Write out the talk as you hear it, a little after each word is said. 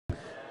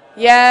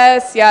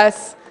Yes,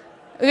 yes.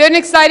 We have an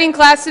exciting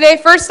class today.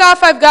 First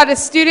off, I've got a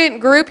student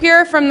group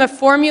here from the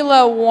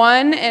Formula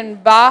One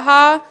and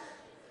Baja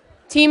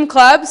team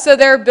club. So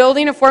they're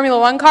building a Formula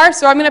One car.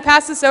 So I'm going to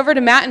pass this over to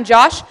Matt and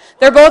Josh.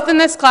 They're both in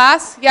this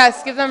class.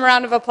 Yes, give them a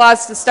round of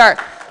applause to start.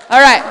 All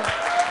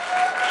right.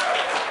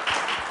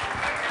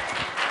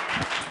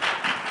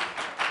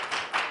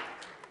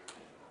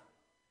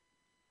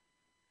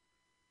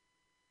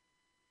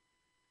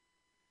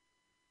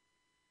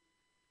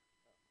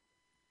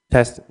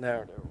 Test it.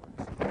 No,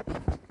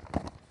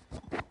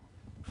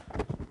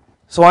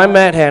 So I'm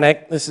Matt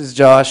Hannick. This is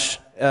Josh.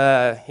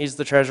 He's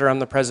the treasurer. I'm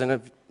the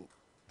president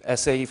of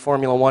SAE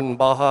Formula One in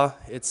Baja.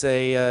 It's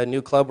a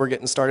new club we're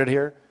getting started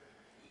here.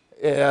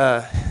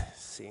 Let's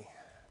see.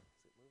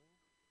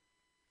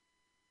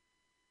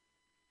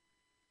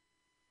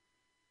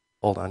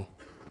 Hold on.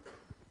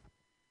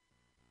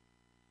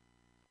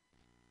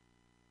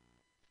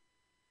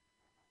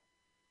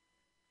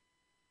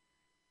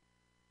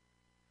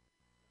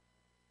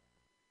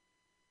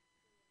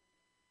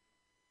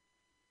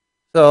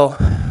 So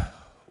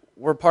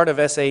we're part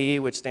of SAE,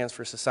 which stands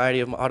for Society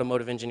of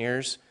Automotive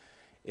Engineers.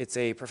 It's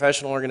a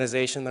professional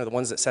organization. They're the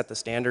ones that set the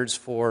standards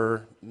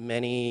for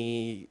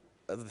many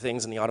of the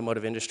things in the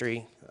automotive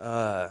industry,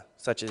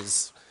 such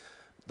as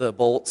the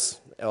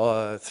bolts,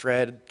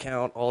 thread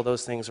count, all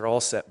those things are all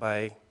set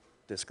by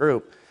this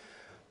group.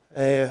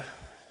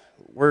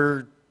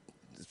 We're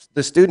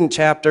the student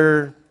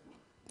chapter.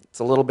 It's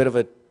a little bit of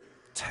a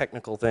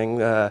technical thing.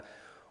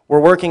 We're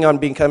working on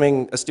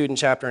becoming a student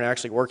chapter and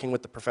actually working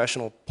with the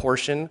professional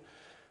portion,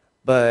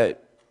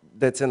 but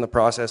that's in the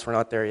process. We're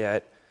not there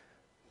yet.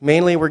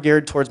 Mainly, we're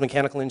geared towards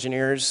mechanical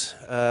engineers,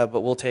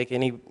 but we'll take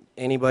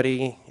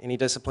anybody, any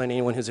discipline,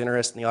 anyone who's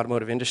interested in the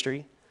automotive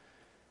industry.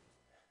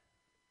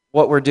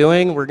 What we're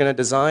doing, we're going to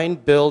design,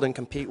 build, and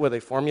compete with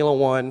a Formula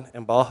One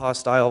and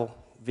Baja-style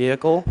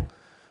vehicle.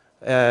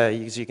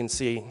 As you can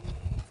see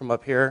from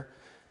up here,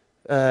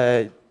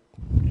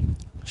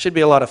 should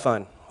be a lot of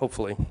fun,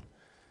 hopefully.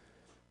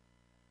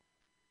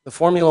 The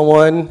Formula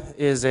One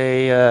is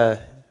a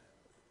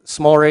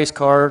small race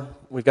car.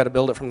 We've got to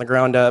build it from the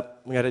ground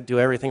up. We've got to do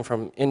everything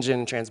from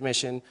engine,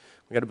 transmission.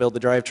 We've got to build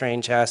the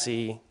drivetrain,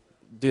 chassis,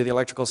 do the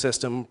electrical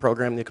system,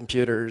 program the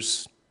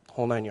computers,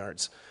 whole 9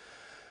 yards.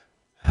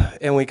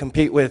 And we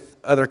compete with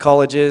other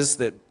colleges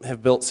that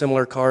have built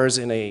similar cars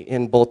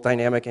in both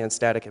dynamic and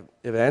static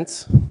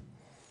events.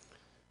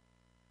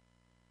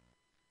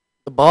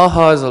 The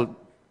Baja is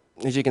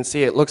as you can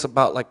see, it looks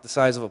about like the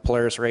size of a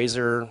Polaris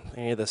RZR,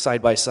 any of the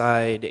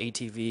side-by-side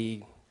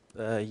ATV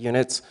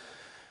units.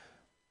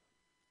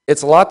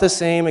 It's a lot the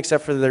same,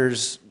 except for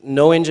there's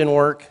no engine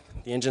work.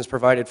 The engine's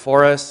provided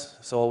for us,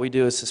 so all we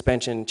do is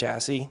suspension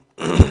chassis.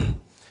 The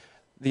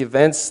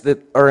events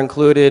that are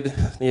included,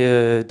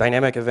 the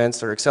dynamic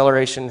events, are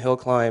acceleration, hill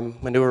climb,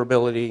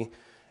 maneuverability,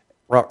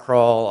 rock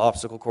crawl,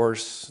 obstacle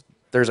course.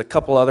 There's a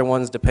couple other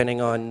ones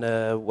depending on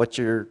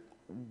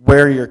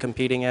where you're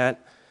competing at.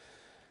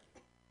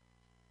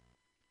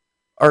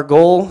 Our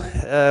goal,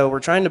 we're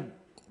trying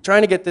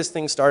to get this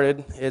thing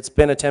started. It's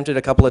been attempted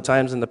a couple of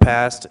times in the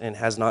past and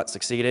has not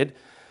succeeded.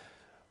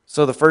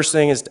 So the first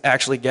thing is to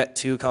actually get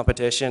to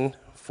competition.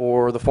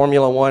 For the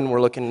Formula One,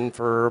 we're going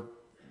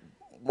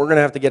to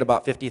have to get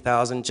about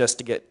 50,000 just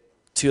to get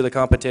to the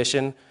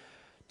competition.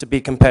 To be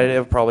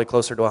competitive, probably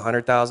closer to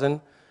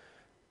 100,000.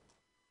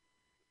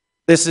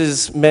 This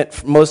is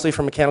meant mostly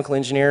for mechanical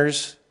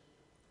engineers.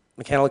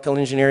 Mechanical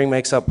engineering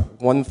makes up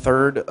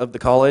 1/3 of the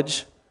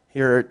college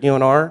here at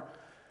UNR.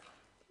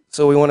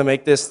 So we want to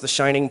make this the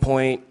shining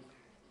point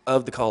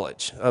of the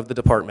college, of the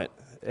department.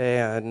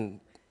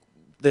 And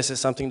this is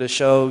something to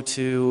show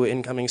to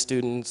incoming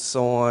students,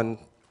 so on.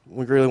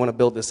 We really want to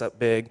build this up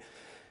big.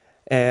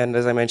 And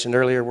as I mentioned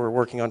earlier, we're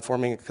working on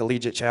forming a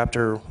collegiate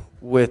chapter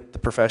with the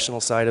professional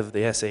side of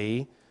the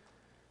SAE.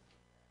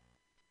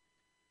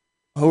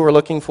 Who we're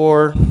looking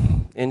for,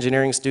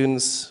 engineering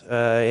students,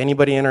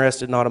 anybody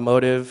interested in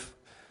automotive.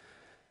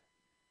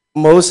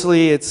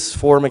 Mostly it's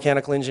for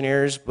mechanical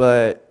engineers,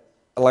 but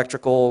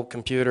electrical,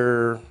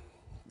 computer,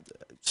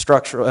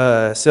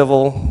 structural,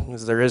 civil,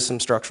 because there is some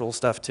structural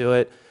stuff to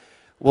it.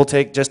 We'll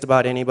take just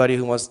about anybody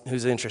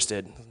who's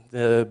interested.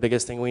 The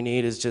biggest thing we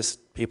need is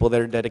just people that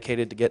are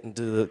dedicated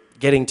to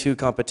getting to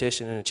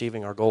competition and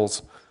achieving our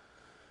goals.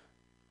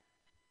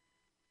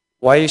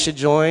 Why you should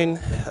join?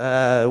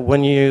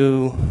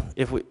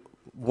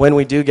 When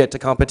we do get to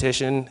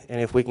competition, and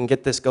if we can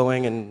get this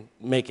going and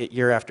make it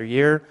year after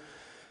year,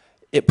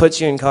 it puts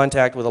you in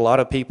contact with a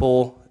lot of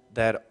people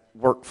that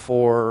work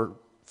for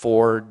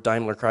Ford,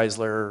 Daimler,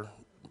 Chrysler,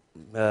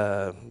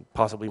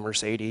 possibly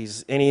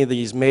Mercedes, any of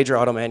these major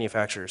auto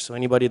manufacturers. So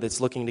anybody that's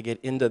looking to get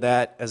into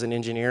that as an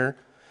engineer,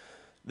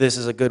 this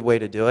is a good way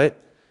to do it.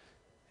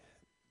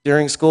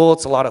 During school,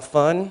 it's a lot of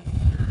fun.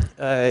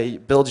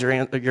 It builds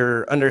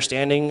your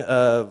understanding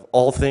of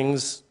all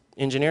things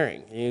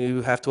engineering.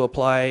 You have to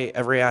apply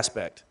every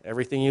aspect.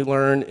 Everything you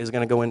learn is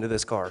going to go into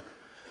this car.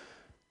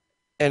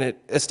 And it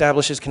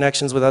establishes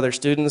connections with other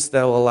students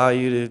that will allow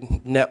you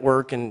to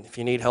network, and if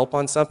you need help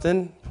on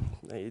something,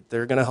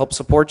 They're going to help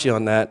support you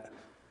on that.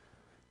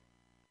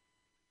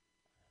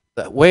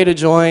 The way to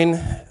join,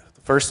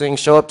 first thing,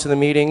 show up to the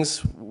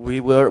meetings.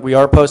 We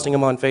are posting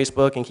them on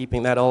Facebook and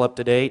keeping that all up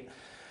to date.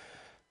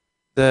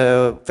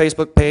 The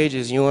Facebook page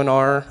is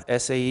UNR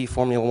SAE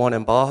Formula 1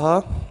 in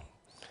Baja.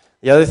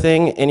 The other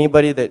thing,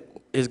 anybody that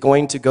is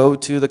going to go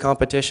to the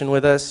competition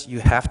with us, you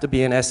have to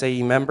be an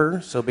SAE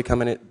member. So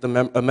becoming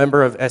a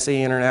member of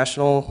SAE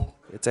International,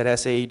 it's at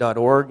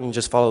SAE.org. You can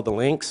just follow the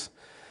links.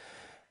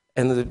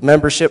 And the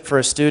membership for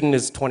a student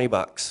is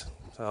 $20,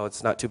 so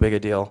it's not too big a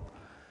deal.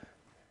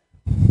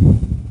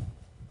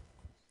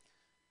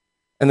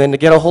 And then to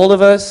get a hold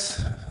of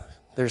us,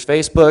 there's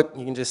Facebook.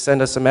 You can just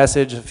send us a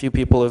message. A few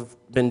people have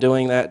been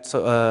doing that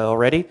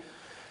already.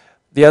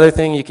 The other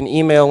thing, you can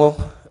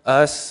email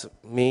us,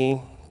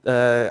 me.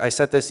 I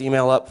set this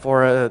email up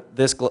for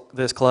this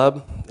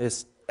club.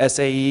 It's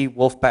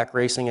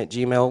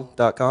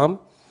saewolfpackracing@gmail.com.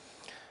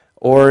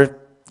 Or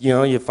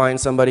you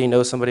find somebody,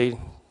 know somebody,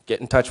 get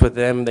in touch with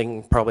them. They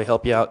can probably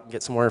help you out,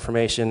 get some more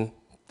information,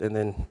 and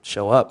then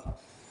show up.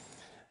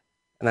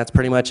 And that's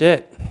pretty much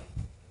it.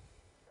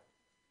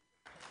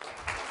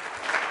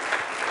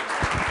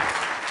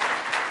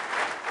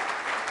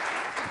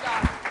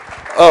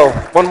 Oh,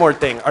 one more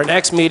thing. Our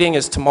next meeting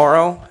is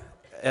tomorrow.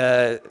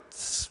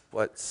 It's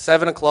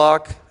 7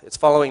 o'clock. It's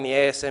following the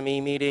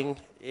ASME meeting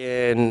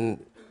in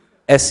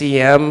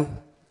SEM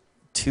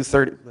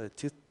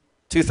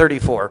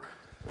 234.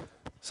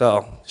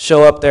 So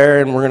show up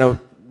there, and we're going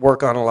to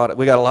work on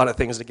we got a lot of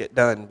things to get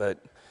done, but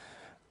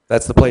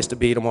that's the place to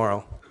be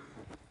tomorrow.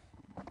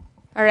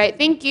 All right,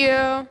 thank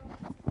you.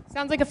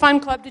 Sounds like a fun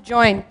club to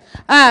join.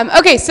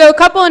 Okay, so a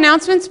couple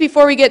announcements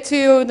before we get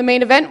to the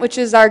main event, which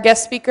is our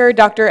guest speaker,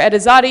 Dr. Ed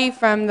Azadi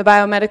from the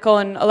Biomedical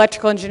and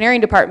Electrical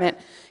Engineering Department.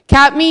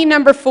 CAPME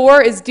number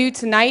 4 is due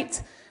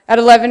tonight at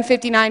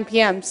 11:59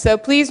 p.m., so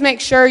please make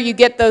sure you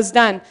get those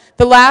done.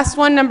 The last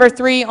one, number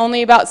 3,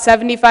 only about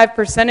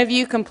 75% of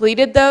you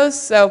completed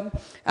those, so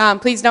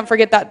please don't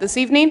forget that this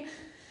evening.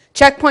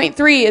 Checkpoint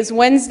 3 is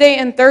Wednesday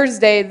and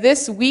Thursday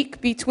this week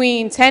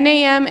between 10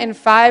 a.m. and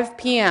 5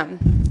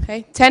 p.m.,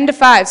 okay? 10 to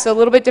 5, so a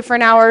little bit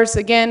different hours,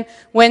 again,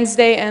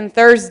 Wednesday and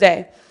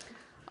Thursday.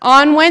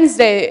 On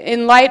Wednesday,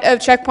 in light of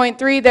Checkpoint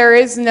 3, there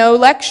is no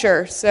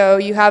lecture, so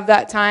you have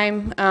that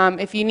time.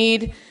 If you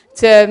need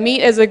to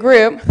meet as a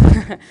group,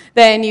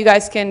 then you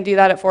guys can do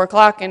that at 4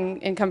 o'clock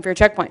and come for your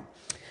checkpoint.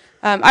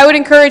 I would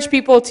encourage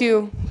people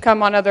to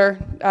come on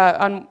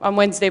on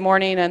Wednesday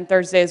morning and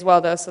Thursday as well,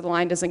 though, so the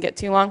line doesn't get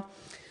too long.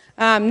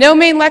 No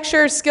main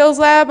lecture, skills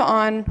lab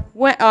on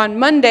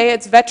Monday.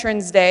 It's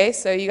Veterans Day,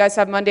 so you guys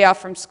have Monday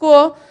off from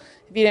school.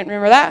 If you didn't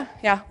remember that,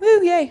 yeah,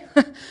 woo, yay.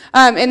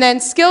 And then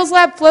skills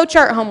lab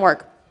flowchart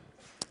homework.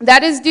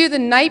 That is due the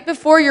night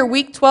before your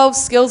week 12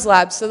 skills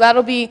lab, so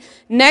that'll be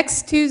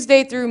next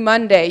Tuesday through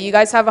Monday. You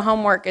guys have a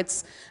homework.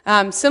 It's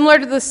similar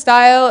to the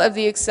style of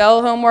the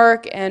Excel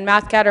homework and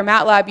MathCAD or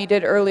MATLAB you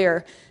did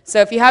earlier. So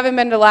if you haven't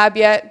been to lab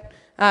yet,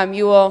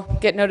 you will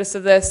get notice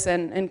of this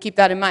and keep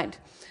that in mind.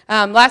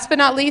 Last but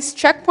not least,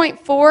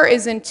 Checkpoint 4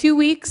 is in 2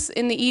 weeks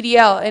in the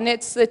EDL, and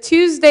it's the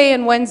Tuesday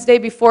and Wednesday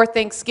before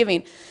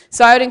Thanksgiving.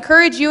 So I would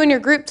encourage you and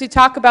your group to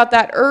talk about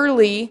that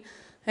early,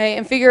 okay,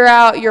 and figure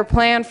out your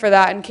plan for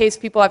that in case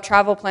people have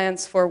travel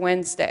plans for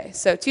Wednesday.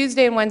 So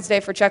Tuesday and Wednesday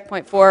for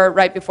Checkpoint 4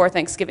 right before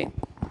Thanksgiving.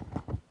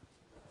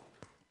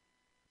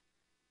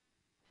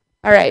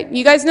 All right,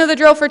 you guys know the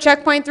drill for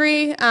Checkpoint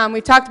 3.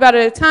 We've talked about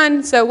it a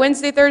ton. So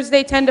Wednesday,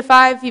 Thursday, 10 to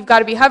 5, you've got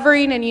to be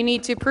hovering, and you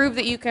need to prove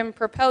that you can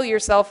propel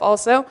yourself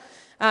also.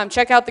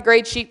 Check out the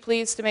grade sheet,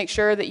 please, to make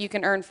sure that you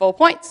can earn full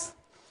points.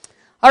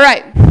 All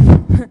right.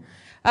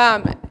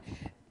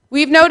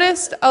 We've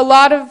noticed a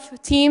lot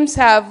of teams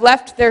have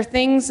left their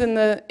things in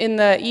the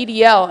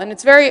EDL, and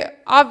it's very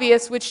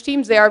obvious which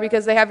teams they are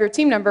because they have your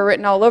team number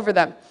written all over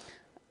them.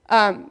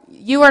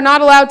 You are not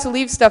allowed to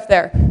leave stuff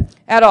there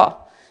at all.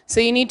 So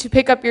you need to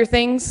pick up your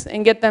things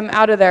and get them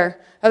out of there.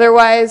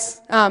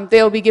 Otherwise,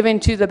 they'll be given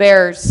to the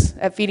bears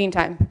at feeding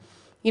time.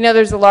 You know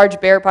there's a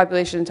large bear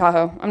population in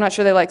Tahoe. I'm not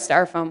sure they like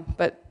styrofoam,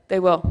 but they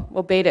will.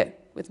 We'll bait it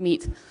with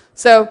meat.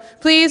 So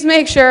please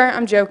make sure,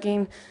 I'm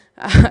joking,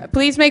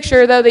 please make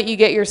sure, though, that you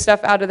get your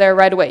stuff out of there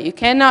right away. You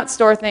cannot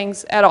store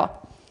things at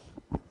all.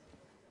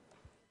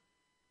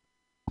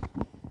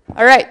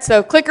 All right,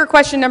 so clicker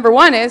question number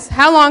 1 is,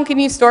 how long can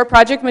you store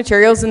project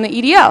materials in the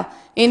EDL?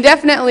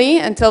 Indefinitely,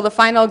 until the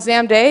final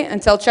exam day,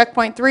 until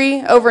Checkpoint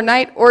 3,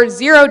 overnight, or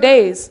 0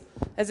 days,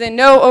 as in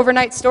no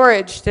overnight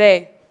storage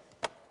today.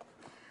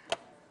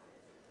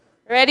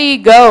 Ready,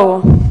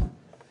 go.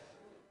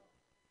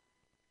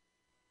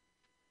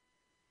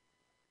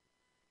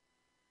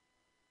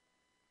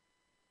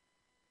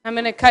 I'm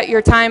going to cut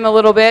your time a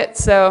little bit,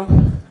 so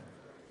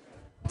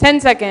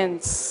 10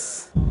 seconds.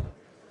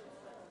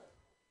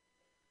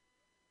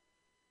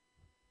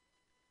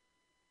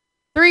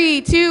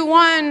 Three, two,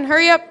 one,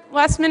 hurry up,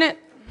 last minute.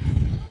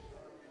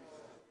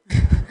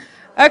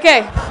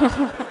 Okay.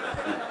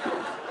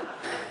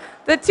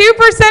 The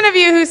 2% of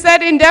you who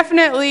said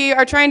indefinitely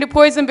are trying to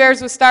poison bears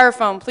with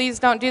styrofoam. Please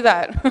don't do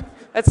that.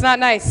 That's not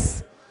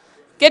nice.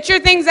 Get your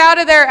things out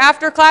of there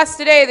after class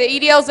today. The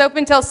EDL's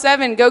open till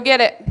 7. Go get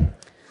it.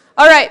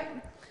 All right.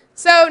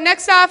 So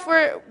next off,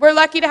 we're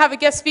lucky to have a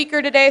guest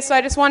speaker today, so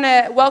I just want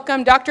to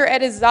welcome Dr.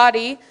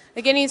 Edizadi.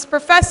 Again, he's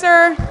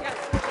professor.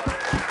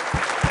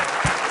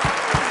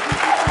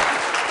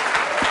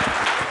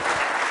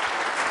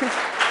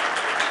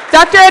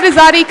 Dr.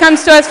 Edizadi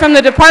comes to us from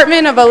the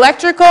Department of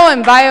Electrical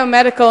and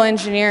Biomedical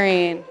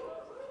Engineering.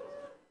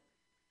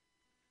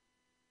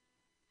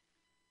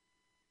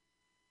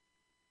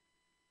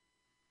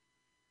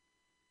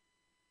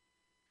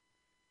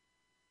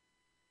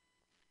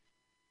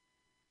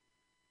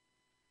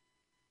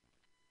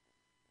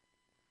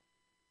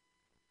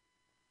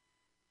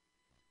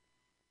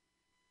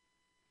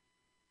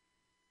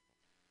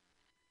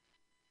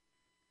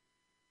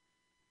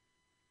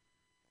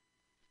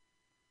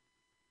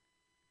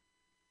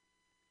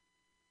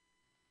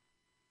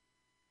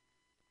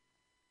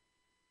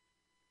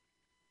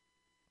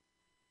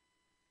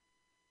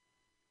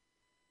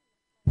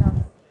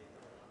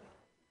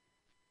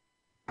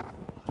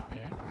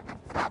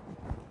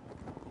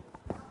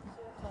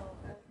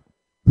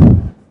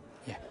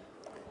 Yeah.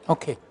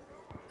 Okay.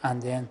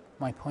 And then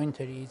my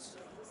pointer is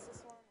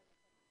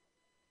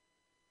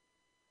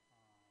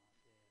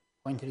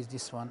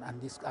this one,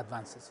 and this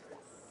advances.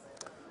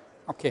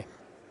 Okay.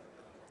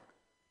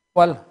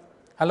 Well,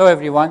 hello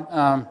everyone.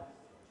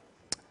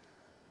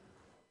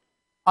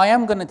 I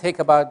am going to take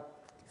about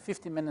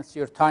 50 minutes of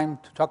your time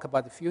to talk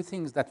about a few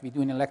things that we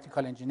do in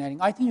electrical engineering.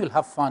 I think you'll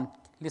have fun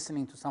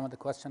listening to some of the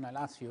questions I'll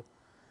ask you.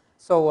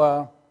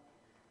 So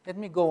let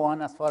me go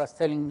on as far as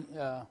telling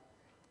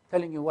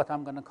you what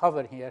I'm going to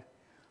cover here.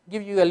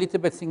 Give you a little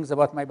bit things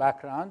about my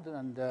background,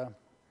 and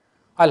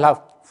I'll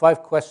have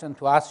 5 questions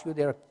to ask you.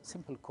 They're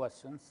simple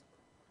questions.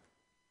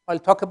 I'll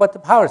talk about the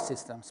power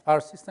systems.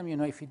 Power system, you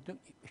know, if you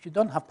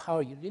don't have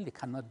power, you really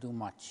cannot do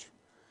much.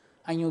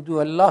 And you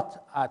do a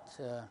lot at,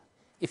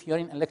 if you're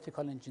in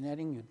electrical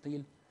engineering, you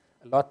deal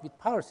a lot with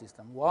power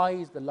system. Why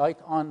is the light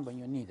on when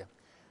you need it?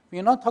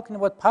 We're not talking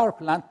about power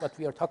plant, but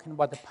we are talking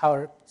about the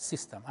power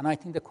system. And I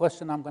think the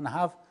question I'm going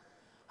to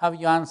have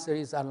you answer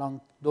is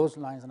along those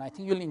lines, and I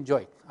think you'll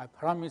enjoy it. I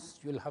promise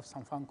you'll have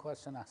some fun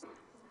questions asked.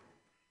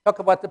 Talk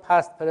about the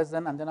past,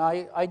 present, and then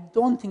I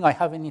don't think I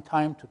have any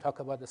time to talk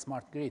about the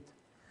smart grid,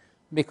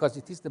 because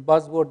it is the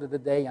buzzword of the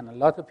day, and a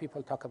lot of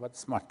people talk about the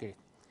smart grid.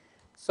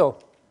 So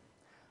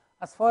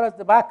as far as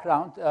the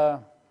background,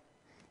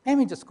 let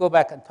me just go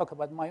back and talk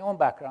about my own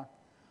background.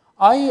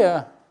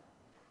 I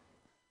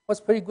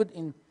was pretty good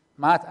in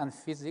math and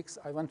physics.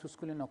 I went to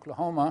school in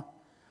Oklahoma,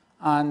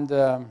 and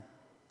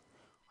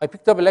I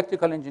picked up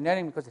electrical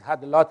engineering because it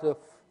had a lot of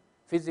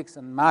physics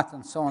and math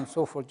and so on and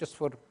so forth, just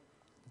for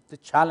the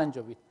challenge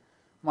of it.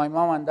 My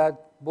mom and dad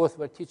both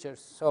were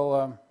teachers,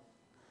 so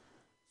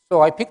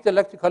I picked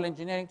electrical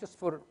engineering just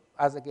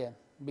again,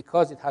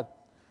 because it had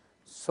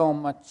so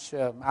much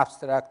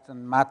abstract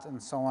and math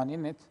and so on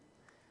in it.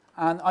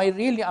 And I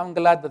really am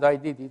glad that I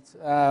did it.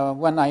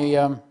 When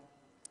I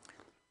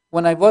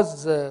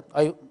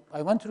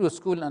went through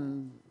school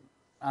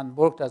and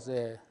worked as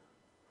a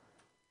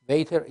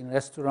waiter in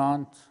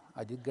restaurant.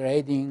 I did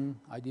grading,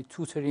 I did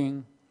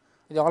tutoring,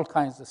 I did all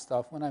kinds of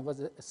stuff. When I was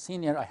a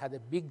senior, I had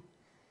a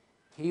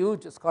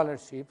huge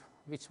scholarship,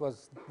 which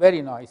was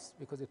very nice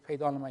because it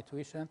paid all of my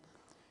tuition.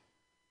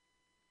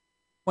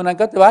 When I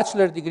got the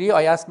bachelor degree,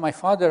 I asked my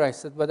father, I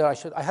said whether I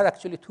had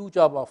actually 2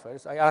 job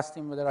offers. I asked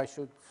him whether I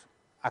should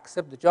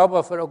accept the job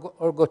offer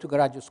or go to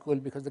graduate school,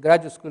 because the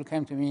graduate school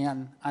came to me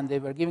and they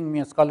were giving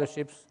me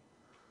scholarships.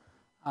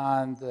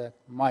 And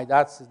my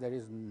dad says there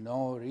is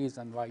no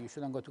reason why you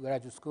shouldn't go to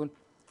graduate school.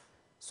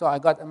 So I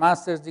got a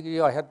master's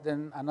degree. I had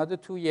then another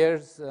 2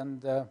 years.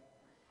 And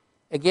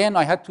again,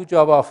 I had 2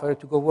 job offers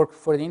to go work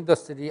for the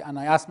industry. And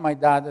I asked my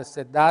dad, I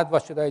said, Dad,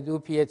 what should I do,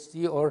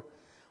 PhD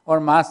or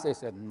master? He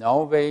said,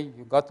 no way,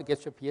 you got to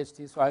get your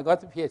PhD. So I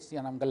got the PhD,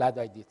 and I'm glad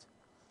I did.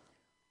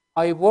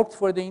 I worked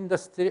for the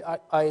industry.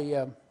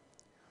 I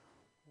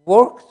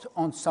worked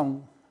on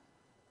some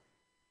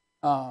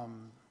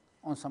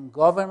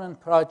government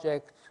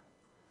project.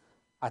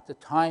 At the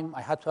time,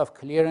 I had to have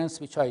clearance,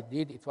 which I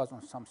did. It was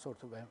on some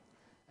sort of a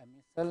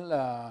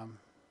missile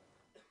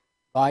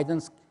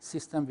guidance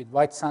system with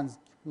White Sands,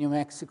 New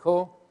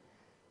Mexico.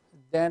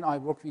 Then I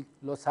worked with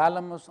Los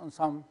Alamos on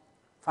some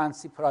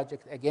fancy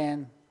project,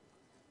 again,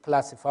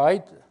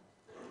 classified.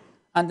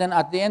 And then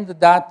at the end of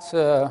that,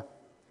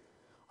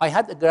 I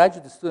had a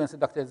graduate student,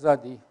 Dr.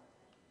 Zadi.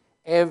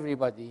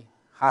 Everybody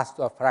has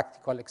to have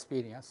practical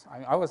experience.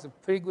 I was a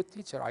pretty good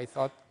teacher, I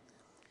thought.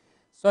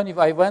 So if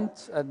I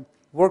went and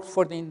worked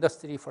for the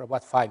industry for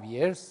about 5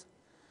 years.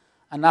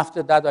 And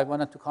after that, I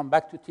wanted to come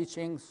back to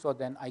teaching. So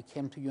then I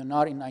came to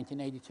UNR in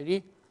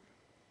 1983.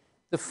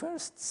 The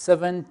first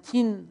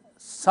 17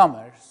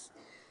 summers,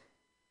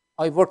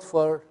 I worked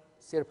for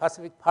Sierra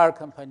Pacific Power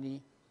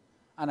Company,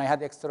 and I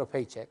had extra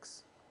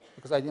paychecks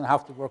because I didn't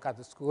have to work at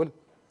the school.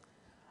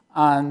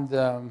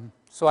 And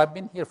so I've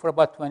been here for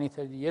about 20,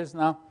 30 years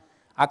now.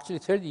 Actually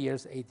 30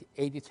 years,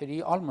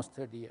 83, almost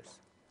 30 years.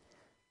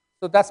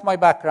 So that's my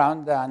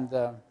background.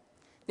 And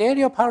The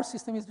area power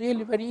system is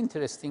really very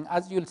interesting.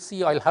 As you'll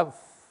see, I'll have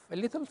a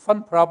little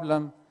fun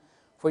problem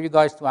for you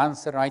guys to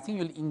answer. I think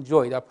you'll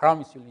enjoy it. I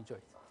promise you'll enjoy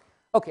it.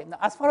 Okay, now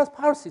as far as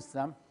power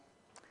system,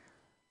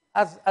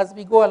 as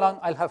we go along,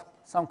 I'll have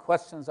some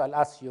questions I'll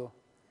ask you.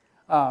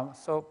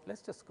 So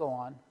let's just go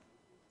on.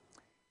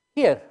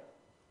 Here,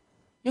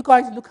 you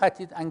guys look at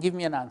it and give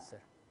me an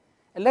answer.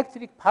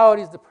 Electric power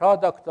is the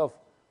product of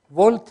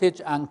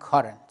voltage and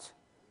current.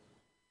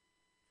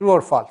 True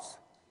or false?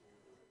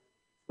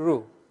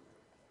 True.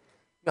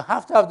 You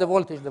have to have the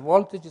voltage. The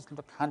voltage is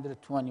like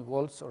 120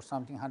 volts or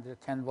something,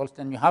 110 volts.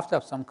 Then you have to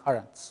have some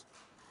currents.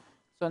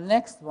 So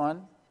next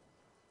one,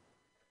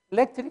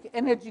 electric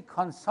energy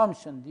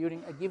consumption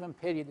during a given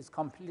period is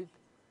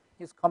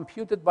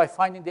computed by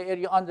finding the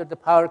area under the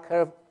power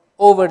curve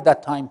over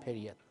that time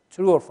period.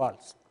 True or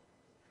false?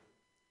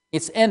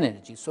 It's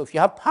energy. So if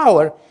you have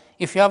power,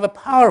 if you have a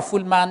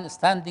powerful man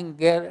standing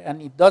there and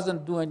it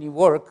doesn't do any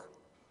work,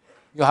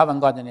 you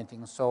haven't got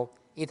anything. So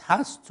it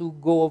has to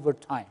go over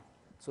time.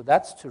 So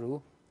that's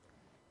true.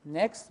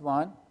 Next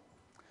one,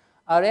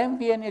 our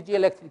MV energy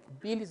electric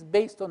bill is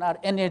based on our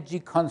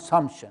energy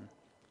consumption.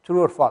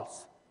 True or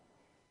false?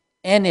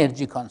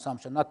 Energy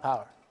consumption, not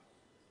power.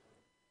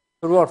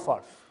 True or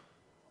false?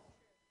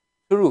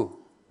 True.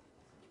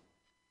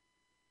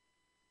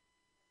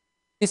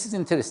 This is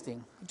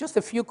interesting. Just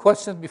a few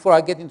questions before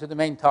I get into the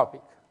main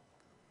topic.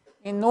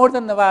 In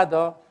northern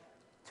Nevada,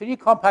 3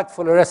 compact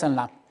fluorescent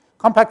lamps.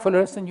 Compact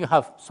fluorescent, you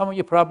have, some of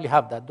you probably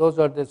have that. Those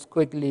are the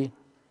squiggly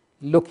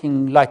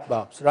looking light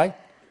bulbs, right?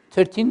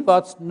 13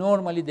 watts,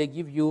 normally they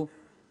give you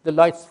the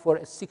lights for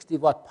a 60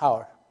 watt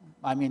power,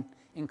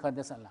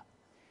 incandescent lamp.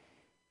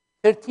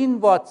 13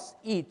 watts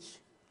each,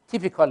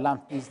 typical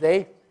lamp these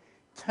days,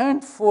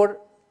 turned for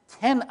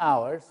 10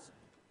 hours,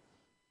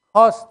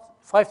 cost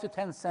 5 to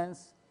 10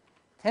 cents,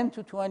 10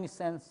 to 20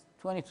 cents,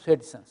 20 to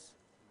 30 cents.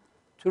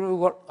 True,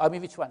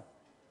 which one?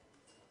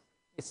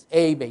 It's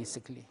A,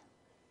 basically.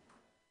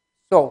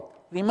 So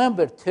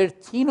remember,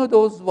 13 of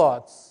those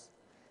watts,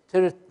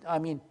 3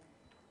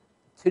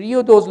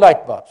 of those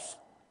light bulbs.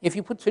 If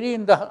you put 3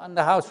 in the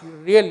house, you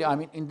really,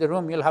 in the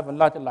room, you'll have a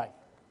lot of light.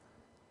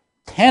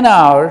 10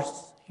 hours,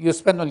 you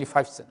spend only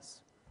 5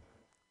 cents.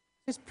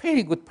 It's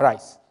pretty good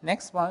price.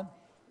 Next one.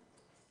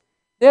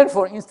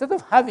 Therefore, instead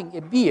of having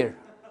a beer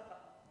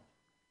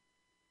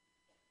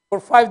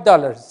for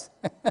 $5,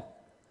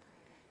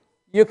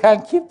 you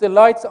can keep the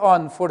lights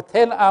on for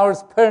 10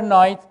 hours per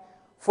night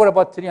for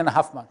about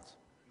 3.5 months.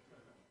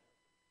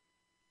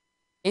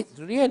 It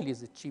really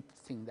is a cheap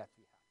thing that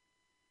we have.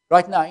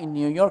 Right now in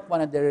New York,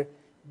 one of the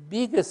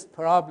biggest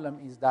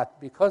problems is that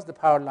because the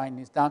power line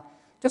is down,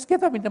 just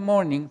get up in the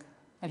morning,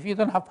 and if you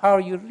don't have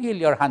power, you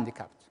really are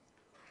handicapped.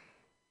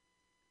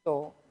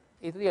 So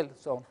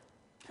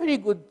pretty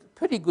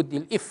good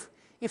deal.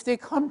 If they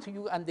come to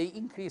you and they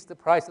increase the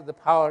price of the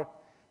power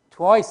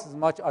twice as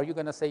much, are you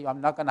going to say, I'm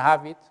not going to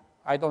have it?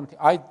 I don't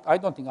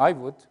think I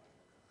would.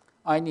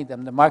 I need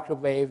them, the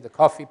microwave, the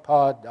coffee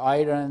pot, the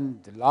iron,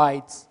 the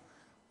lights,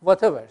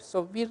 whatever.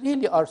 So we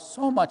really are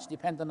so much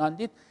dependent on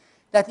it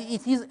that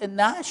it is a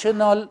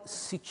national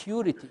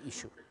security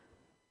issue.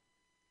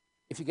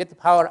 If you get the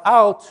power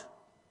out,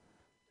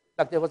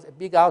 like there was a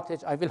big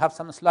outage, I will have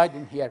some slide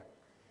in here.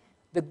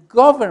 The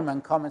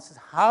government comes and says,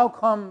 how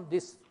come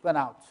this went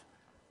out?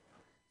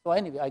 So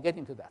anyway, I get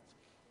into that.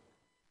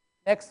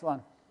 Next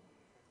one.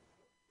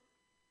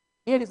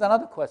 Here is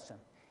another question.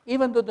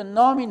 Even though the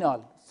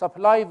nominal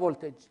supply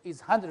voltage is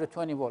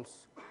 120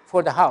 volts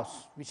for the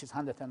house, which is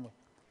 110 volts,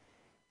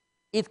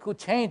 it could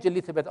change a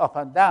little bit up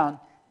and down.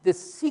 The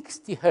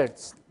 60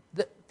 hertz,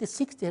 the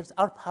 60 hertz,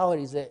 our power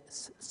is a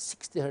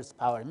 60 hertz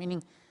power,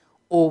 meaning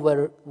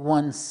over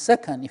 1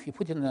 second, if you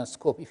put it in a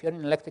scope, if you're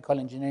in electrical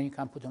engineering, you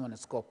can put them on a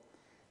scope.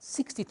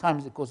 60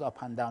 times it goes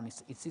up and down.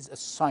 It is a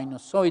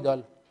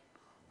sinusoidal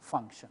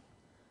function.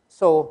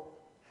 So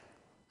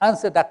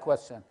answer that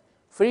question.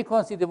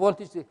 Frequency, the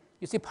voltage,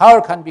 you see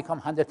power can become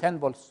 110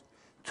 volts.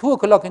 2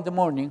 o'clock in the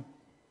morning,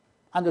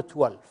 under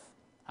 12,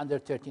 under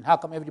 13. How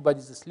come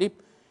everybody's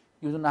asleep?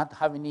 You do not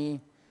have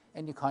any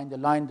kind of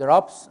line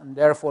drops, and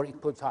therefore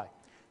it puts high.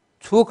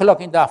 2 o'clock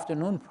in the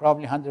afternoon,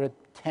 probably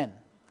 110,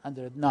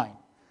 109.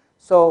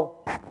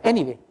 So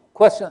anyway,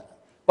 question,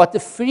 but the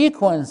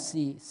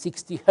frequency,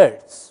 60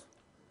 hertz,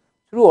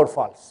 true or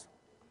false?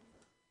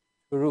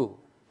 True.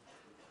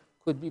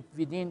 Could be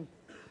within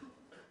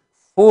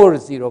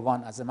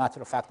 401, as a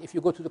matter of fact, if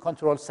you go to the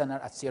control center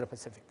at Sierra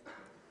Pacific.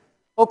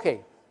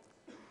 Okay.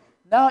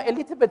 Now a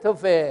little bit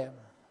of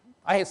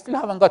I still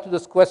haven't got to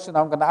this question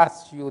I'm going to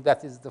ask you.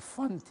 That is the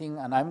fun thing,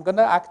 and I'm going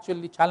to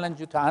actually challenge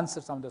you to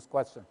answer some of those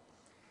questions.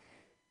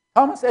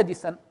 Thomas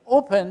Edison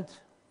opened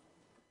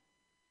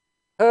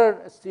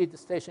her street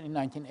station in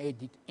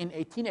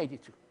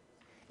 1882.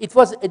 It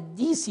was a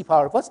DC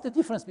power. What's the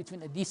difference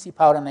between a DC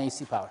power and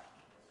AC power?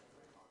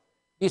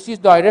 This is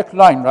direct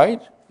line,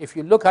 right? If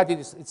you look at it,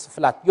 it's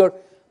flat. Your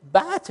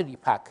battery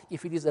pack,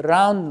 if it is a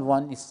round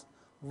one, is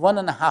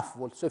 1.5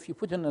 volts. So if you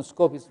put it in a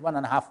scope, it's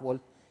 1.5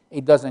 volt.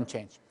 It doesn't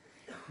change.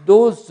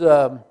 Those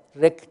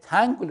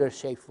rectangular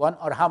shaped one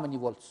are how many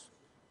volts?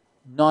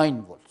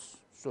 9 volts.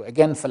 So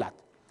again, flat.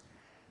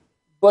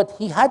 But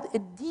he had a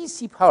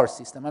DC power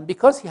system. And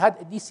because he had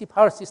a DC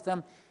power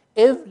system,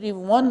 every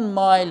 1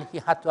 mile he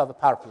had to have a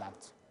power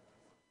plant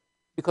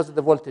because of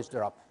the voltage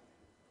drop.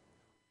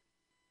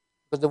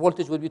 Because the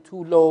voltage would be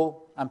too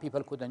low and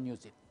people couldn't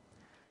use it.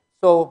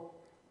 So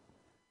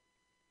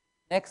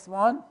next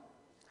one,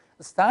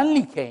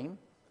 Stanley came.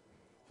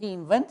 He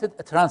invented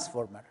a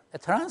transformer. A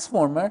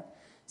transformer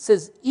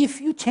says if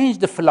you change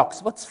the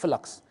flux, what's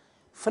flux?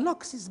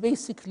 Flux is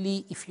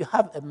basically if you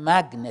have a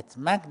magnet.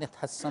 Magnet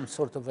has some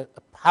sort of a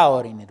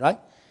power in it, right?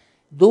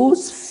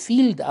 Those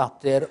fields out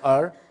there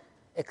are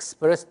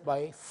expressed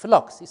by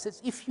flux. He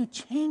says if you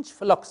change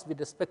flux with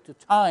respect to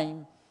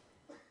time,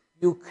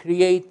 you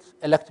create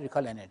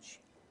electrical energy.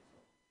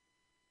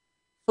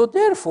 So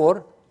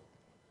therefore,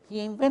 he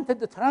invented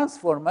the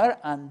transformer,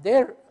 and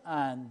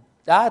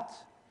that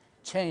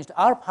changed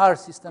our power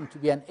system to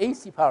be an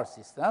AC power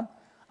system.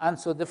 And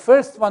so the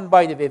first one,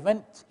 by the way,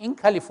 went in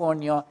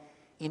California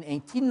in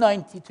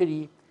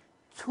 1893,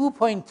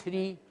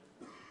 2.3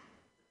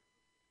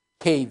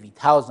 kV,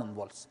 1,000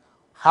 volts.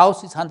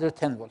 House is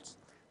 110 volts.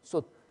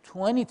 So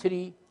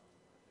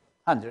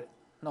 2,300,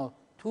 no,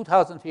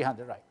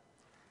 2,300, right.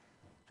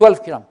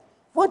 12 kilometers.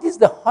 What is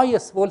the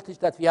highest voltage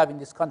that we have in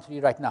this country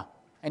right now?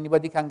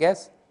 Anybody can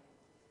guess?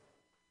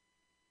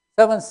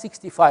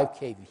 765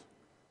 kV.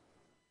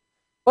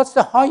 What's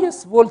the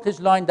highest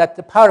voltage line that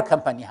the power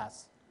company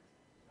has?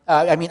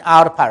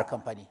 Our power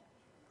company,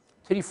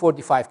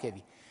 345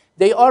 kV.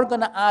 They are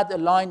going to add a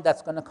line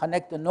that's going to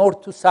connect the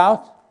north to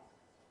south,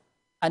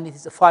 and it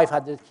is a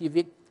 500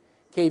 kV,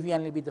 and it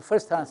will be the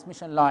first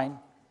transmission line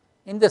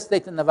in the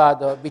state of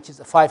Nevada, which is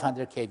a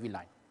 500 kV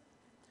line.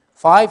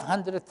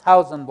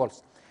 500,000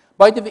 volts.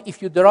 By the way,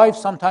 if you drive,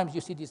 sometimes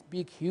you see this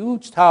big,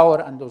 huge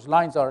tower, and those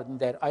lines are in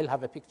there. I'll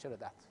have a picture of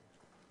that.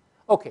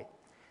 Okay.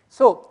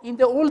 So in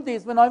the old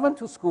days, when I went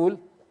to school,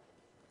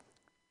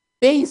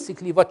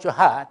 basically what you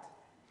had,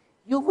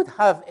 you would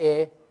have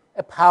a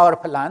power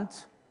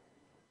plant.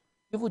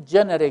 You would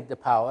generate the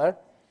power.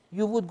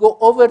 You would go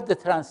over the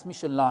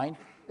transmission line,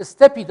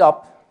 step it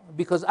up,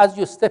 because as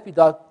you step it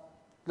up,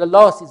 the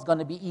loss is going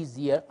to be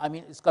easier.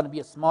 It's going to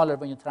be smaller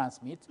when you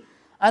transmit.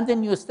 And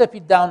then you step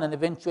it down and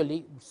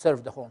eventually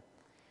serve the home.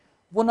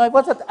 When I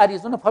was at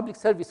Arizona Public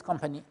Service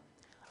Company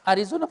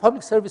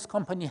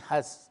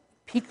has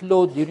peak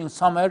load during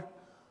summer,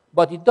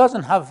 but it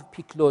doesn't have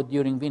peak load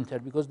during winter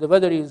because the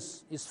weather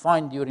is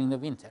fine during the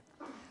winter.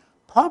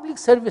 Public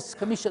Service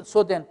Commission,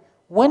 so then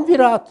when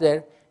we're out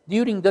there,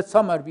 during the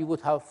summer, we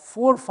would have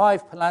 4 or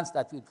 5 plants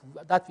that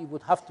we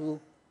would have to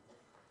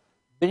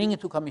bring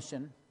into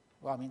commission,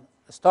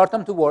 start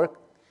them to work,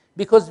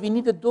 because we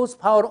needed those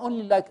power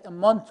only like a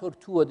month or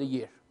 2 of the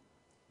year.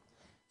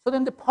 So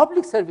then the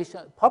Public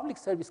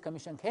Service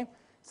Commission came,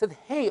 said,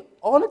 hey,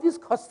 all of these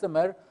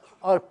customers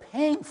are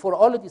paying for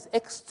all of this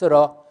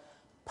extra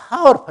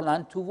power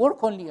plant to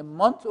work only a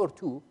month or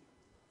 2,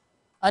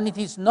 and it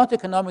is not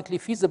economically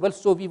feasible,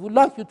 so we would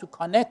like you to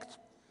connect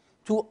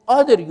to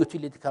other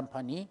utility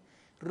company,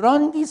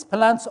 run these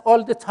plants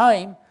all the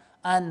time,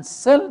 and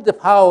sell the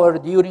power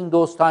during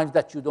those times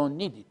that you don't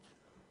need it.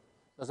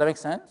 Does that make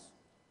sense?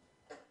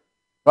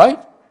 Right?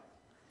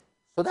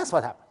 So that's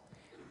what happened.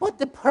 But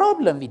the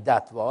problem with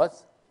that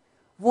was,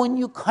 when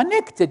you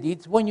connected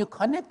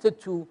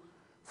to,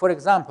 for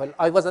example,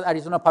 I was at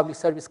Arizona Public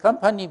Service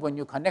Company, when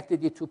you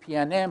connected it to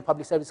PNM,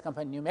 Public Service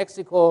Company New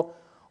Mexico,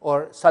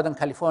 or Southern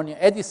California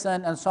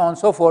Edison, and so on and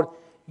so forth,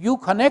 you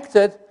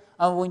connected,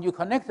 and when you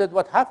connected,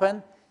 what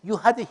happened? You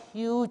had a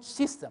huge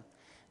system.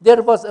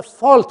 There was a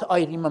fault,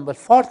 I remember.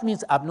 Fault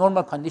means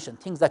abnormal condition,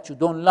 things that you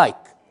don't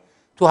like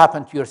to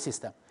happen to your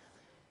system.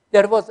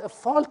 There was a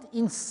fault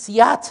in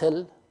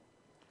Seattle,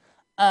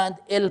 and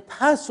El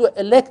Paso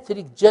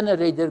electric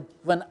generator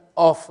went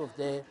off of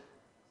the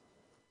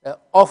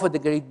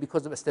grid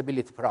because of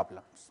stability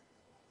problems.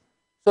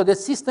 So the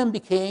system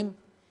became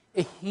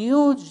a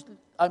huge,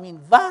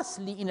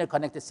 vastly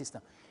interconnected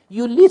system.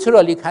 You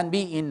literally can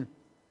be in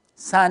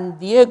San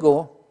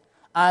Diego,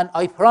 and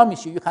I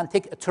promise you, you can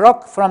take a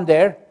truck from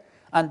there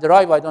and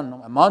drive, I don't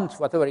know, a month,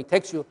 whatever it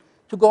takes you,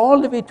 to go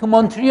all the way to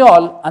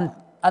Montreal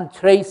and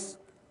trace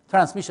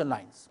transmission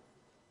lines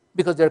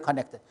because they're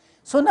connected.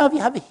 So now we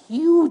have a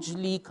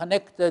hugely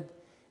connected,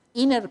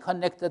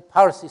 interconnected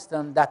power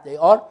system that they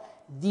are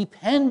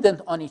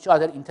dependent on each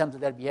other in terms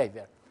of their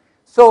behavior.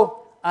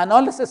 So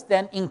analysis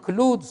then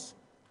includes,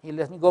 here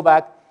let me go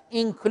back,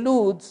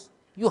 includes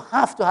you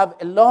have to have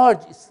a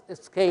large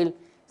scale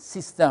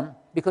system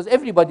because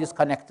everybody is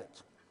connected.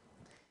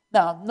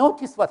 Now,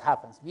 notice what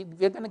happens.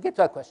 We're going to get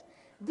to a question.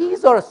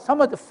 These are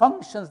some of the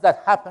functions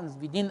that happens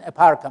within a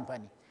power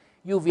company.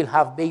 You will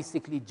have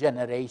basically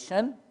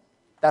generation.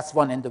 That's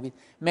one end of it.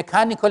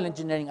 Mechanical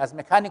engineering. As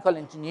mechanical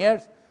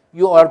engineers,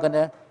 you are going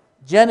to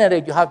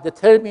generate. You have the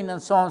turbine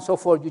and so on and so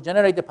forth. You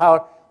generate the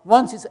power.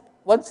 Once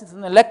it's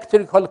an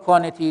electrical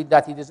quantity,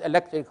 that it is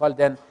electrical,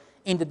 then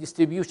in the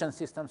distribution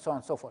system, so on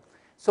and so forth.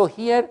 So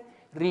here,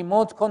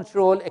 remote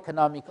control,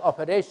 economic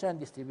operation,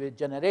 distributed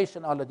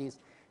generation, all of these.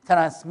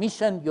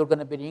 Transmission, you're going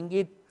to bring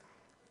it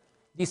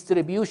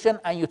distribution,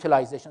 and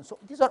utilization. So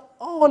these are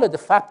all of the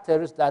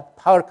factors that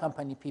power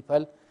company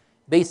people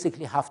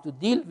basically have to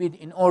deal with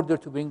in order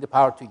to bring the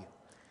power to you.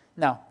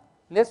 Now,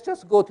 let's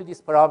just go to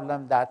this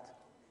problem that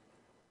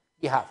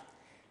we have.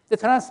 The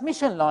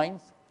transmission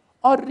lines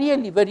are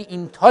really very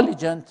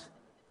intelligent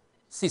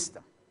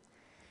system.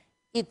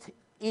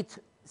 It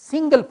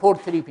single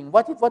port tripping.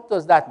 What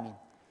does that mean?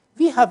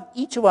 We have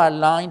each of our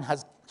line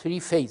has 3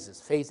 phases,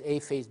 phase A,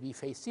 phase B,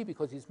 phase C,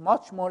 because it's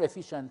much more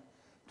efficient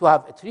to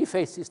have a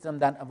 3-phase system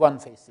than a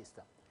 1-phase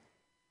system.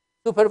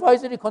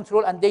 Supervisory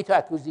control and data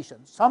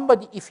acquisition.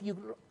 Somebody, if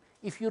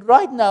you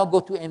right now go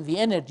to NV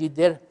Energy,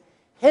 their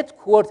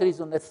headquarters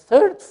is on the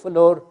 3rd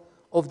floor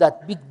of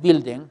that big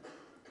building,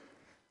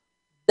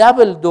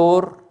 double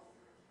door,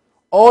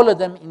 all of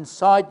them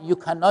inside. You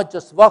cannot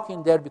just walk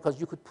in there because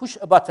you could push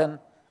a button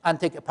and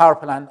take a power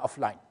plant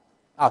offline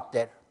out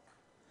there.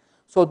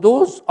 So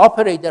those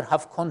operators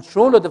have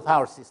control of the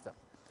power system.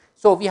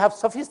 So we have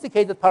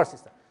sophisticated power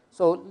system.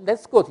 So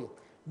let's go to it.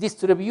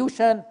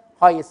 Distribution,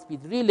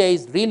 high-speed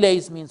relays.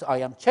 Relays means I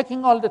am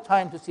checking all the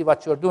time to see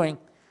what you're doing.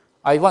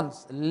 I want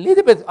a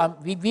little bit,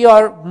 we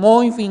are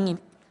moving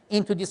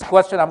into this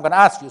question I'm going to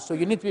ask you, so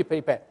you need to be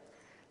prepared.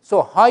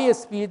 So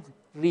high-speed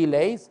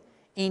relays,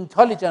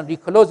 intelligent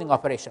reclosing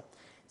operation.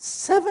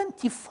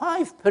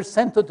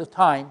 75% of the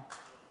time,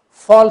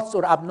 faults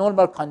or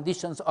abnormal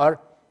conditions are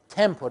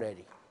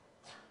temporary.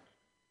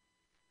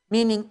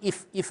 Meaning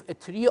if a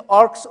tree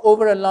arcs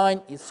over a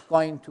line, it's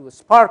going to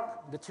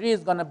spark, the tree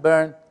is going to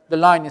burn, the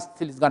line is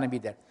still going to be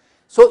there.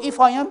 So if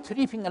I am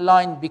tripping a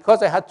line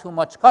because I had too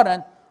much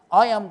current,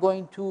 I am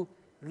going to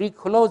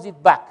reclose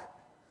it back.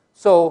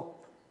 So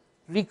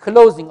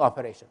reclosing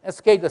operation,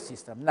 SCADA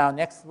system. Now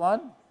next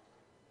one,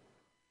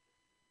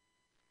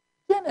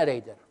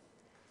 generator.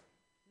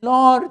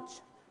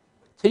 Large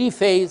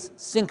 3-phase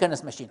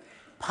synchronous machine.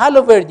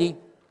 Palo Verde,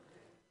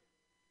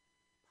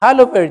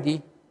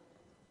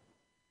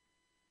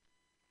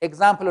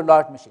 example of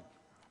large machine.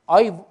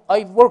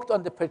 I've worked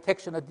on the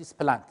protection of this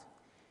plant.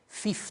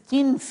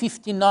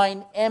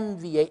 1559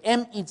 MVA.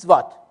 M is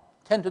what?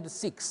 10 to the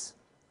 6.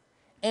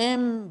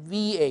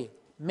 MVA,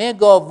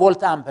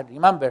 megavolt ampere.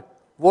 Remember,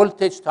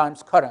 voltage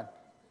times current.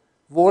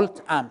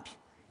 Volt ampere.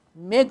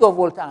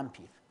 Megavolt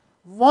ampere.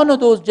 One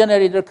of those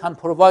generators can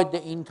provide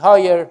the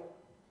entire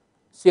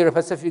Sierra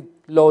Pacific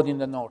load in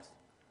the north.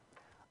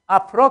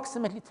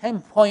 Approximately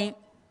 $10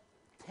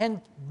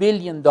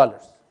 billion.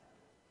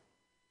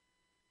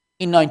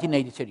 In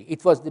 1983.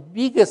 It was the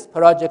biggest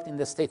project in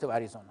the state of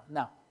Arizona.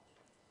 Now,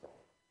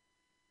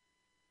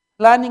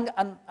 planning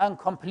and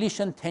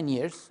completion 10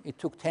 years. It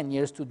took 10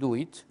 years to do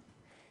it.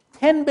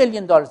 $10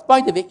 billion.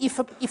 By the way,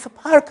 if a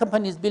power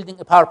company is building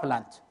a power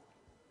plant,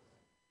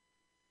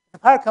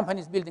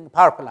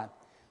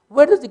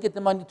 where does it get the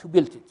money to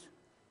build it?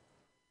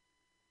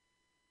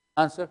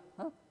 Answer?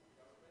 Huh?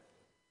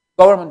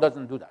 Government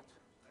doesn't do that.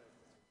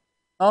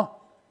 Huh?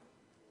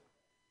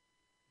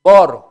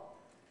 Borrow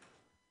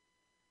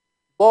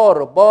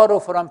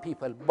from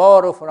people,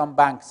 borrow from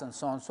banks, and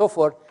so on and so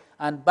forth,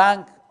 and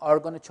banks are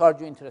going to charge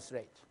you interest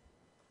rate.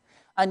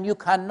 And you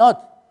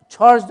cannot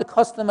charge the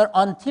customer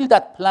until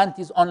that plant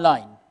is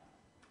online.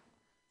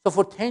 So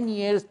for 10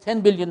 years,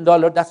 $10 billion,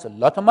 that's a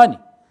lot of money.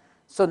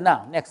 So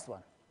now, next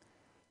one.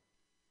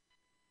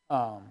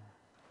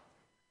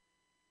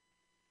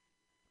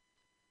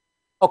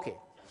 Okay,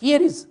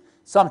 here is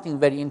something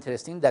very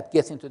interesting that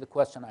gets into the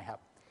question I have.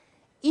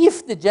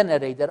 If the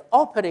generator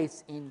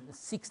operates in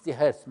 60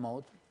 hertz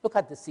mode, look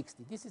at the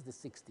 60. This is the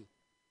 60.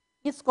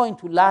 It's going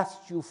to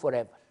last you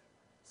forever.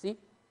 See?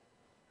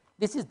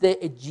 This is the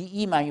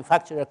GE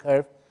manufacturer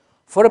curve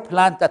for a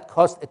plant that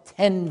costs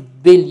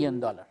 $10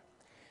 billion.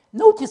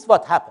 Notice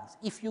what happens.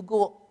 If you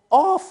go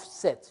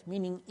offset,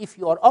 meaning if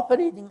you are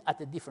operating at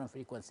a different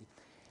frequency.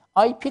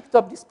 I picked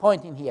up this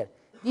point in here.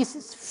 This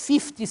is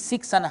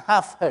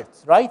 56.5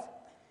 hertz, right?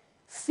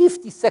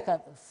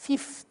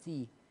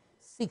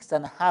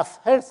 56.5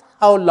 hertz.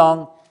 How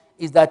long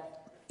is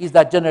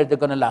that generator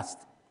going to last?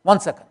 1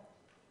 second.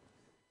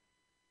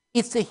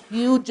 It's a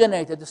huge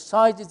generator. The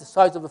size is the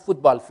size of a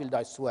football field,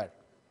 I swear.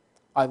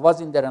 I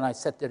was in there and I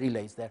set the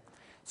relays there.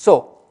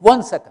 So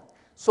 1 second.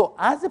 So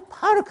as a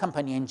power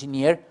company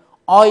engineer,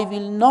 I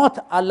will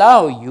not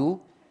allow you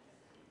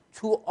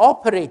to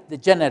operate the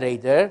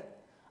generator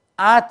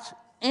at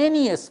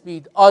any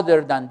speed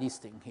other than this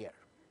thing here.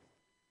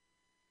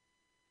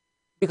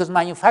 Because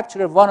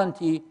manufacturer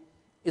warranty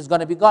is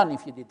going to be gone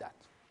if you did that.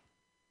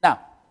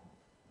 Now,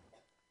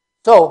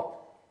 so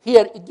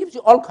here it gives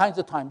you all kinds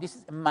of time. This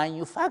is a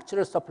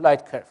manufacturer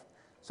supplied curve.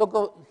 So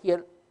go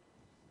here.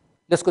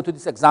 Let's go to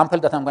this example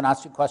that I'm going to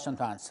ask you a question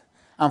to answer.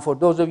 And for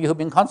those of you who've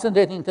been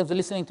concentrating in terms of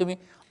listening to me,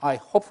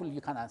 hopefully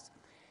you can answer.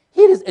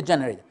 Here is a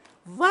generator.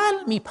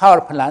 Valmy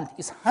power plant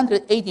is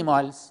 180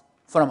 miles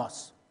from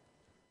us.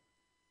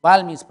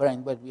 Valmy is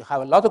burning, but we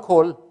have a lot of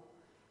coal.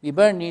 We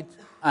burn it,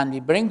 and we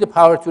bring the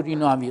power to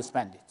Reno, and we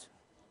spend it.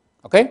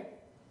 Okay?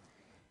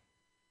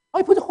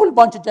 I put a whole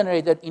bunch of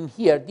generators in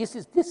here.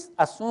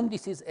 Assume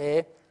this is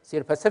a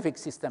Sierra Pacific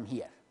system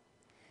here.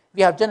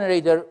 We have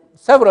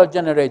several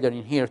generators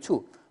in here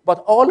too, but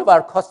all of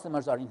our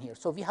customers are in here.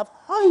 So we have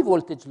high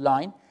voltage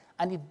line,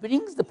 and it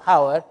brings the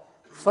power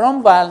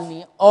from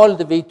Valmy all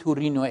the way to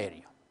Reno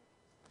area.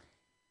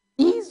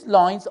 These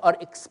lines are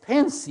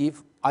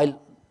expensive. I'll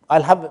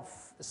have a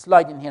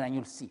slide in here and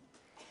you'll see.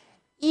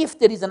 If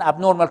there is an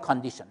abnormal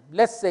condition,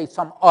 let's say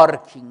some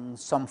arcing,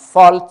 some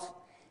fault,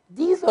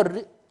 these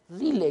are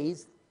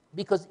relays,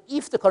 because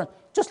if the current,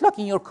 just like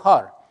in your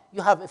car,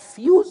 you have a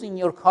fuse in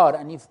your car,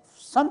 and if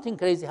something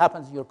crazy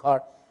happens in your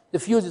car, the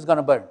fuse is going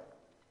to burn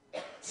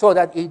so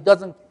that it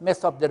doesn't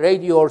mess up the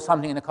radio or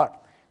something in the car.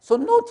 So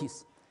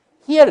notice,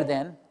 here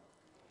then,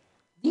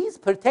 these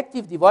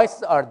protective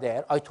devices are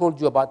there. I told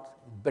you about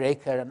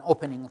breaker and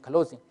opening and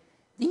closing.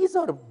 These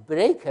are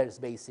breakers,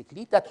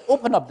 basically, that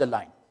open up the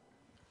line.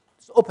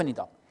 Just open it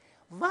up.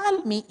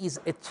 Valmy is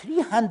a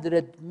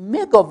 300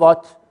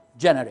 megawatt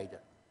generator,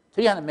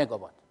 300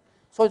 megawatt.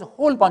 So it's a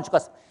whole bunch of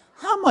customers.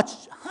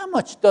 How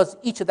much does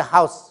each of the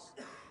house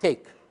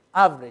take?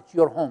 Average,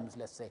 your homes,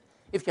 let's say,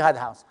 if you had a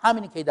house. How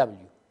many kW?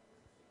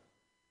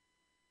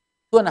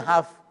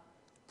 2.5,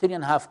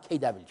 3.5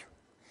 kW.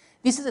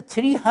 This is a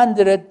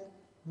 300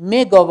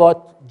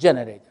 megawatt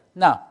generator.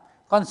 Now,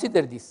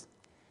 consider this.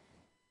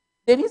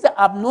 There is an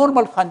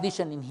abnormal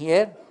condition in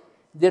here.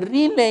 The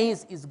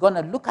relays is going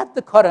to look at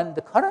the current.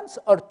 The currents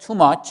are too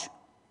much.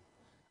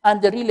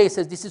 And the relay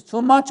says, this is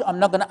too much. I'm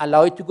not going to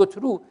allow it to go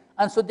through.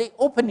 And so they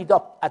open it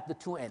up at the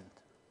two ends.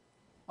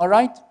 All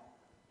right?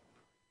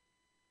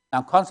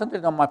 Now,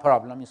 concentrate on my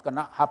problem. It's going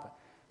to happen.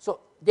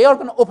 So they are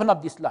going to open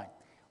up this line.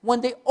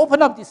 When they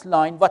open up this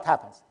line, what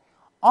happens?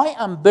 I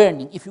am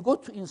burning. If you go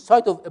to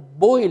inside of a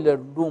boiler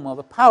room of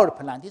a power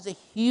plant, it's a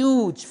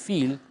huge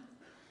field.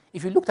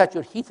 If you looked at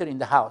your heater in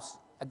the house,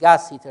 a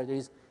gas heater, there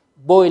is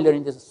boiler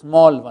in this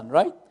small one,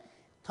 right?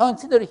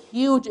 Consider a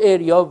huge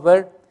area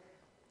where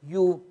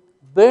you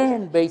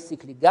burn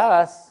basically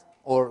gas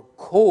or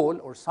coal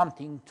or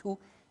something to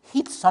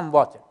heat some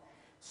water.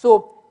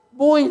 So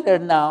boiler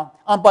now,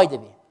 and by the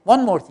way,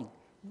 one more thing.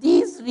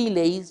 These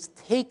relays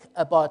take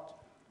about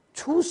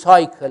 2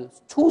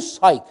 cycles.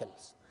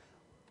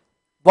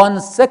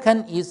 1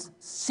 second is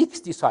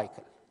 60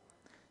 cycles.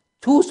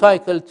 2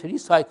 cycles, 3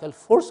 cycles,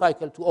 4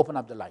 cycles to open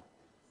up the line.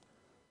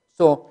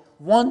 So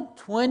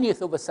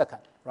 1/20th of a second,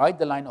 right?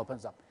 The line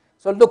opens up.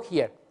 So look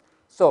here.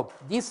 So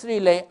this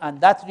relay and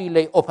that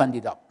relay opened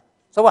it up.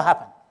 So what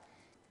happened?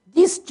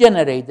 This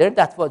generator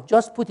that was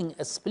just putting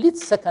a split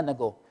second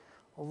ago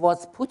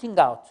was putting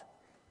out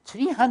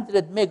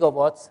 300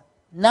 megawatts,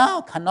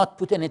 now cannot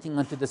put anything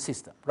onto the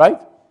system,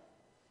 right?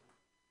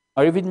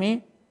 Are you with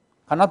me?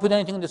 Cannot put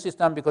anything in the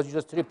system because you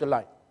just tripped the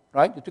line,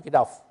 right? You took it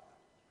off.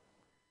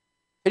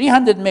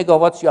 300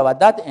 megawatts you have at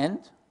that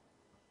end.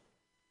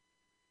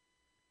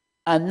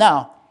 And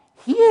now,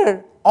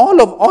 here,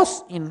 all of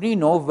us in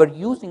Reno were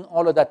using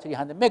all of that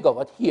 300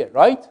 megawatt here,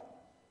 right?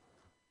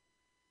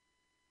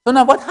 So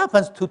now what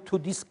happens to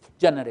this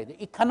generator?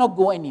 It cannot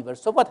go anywhere.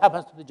 So what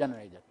happens to the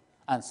generator?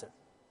 Answer.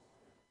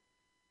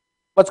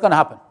 What's going to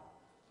happen?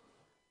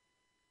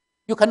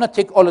 You cannot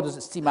take all of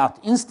this steam out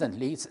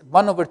instantly. It's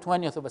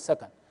 1/20th of a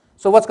second.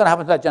 So what's going to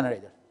happen to that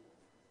generator?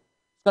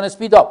 It's going to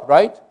speed up,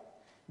 right?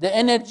 The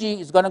energy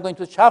is going to go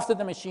into the shaft of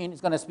the machine.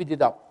 It's going to speed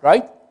it up,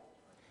 right?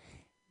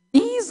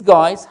 These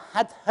guys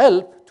had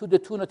help to the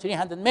tune of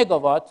 300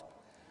 megawatt,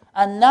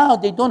 and now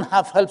they don't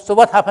have help. So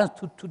what happens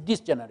to these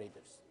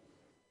generators?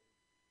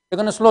 They're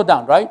going to slow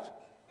down, right?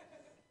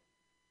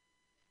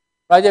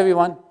 Right,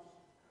 everyone?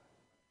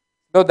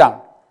 Slow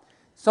down.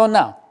 So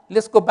now,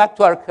 let's go back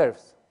to our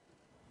curves.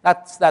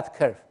 That's that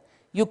curve.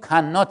 You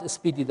cannot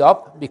speed it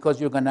up because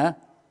you're going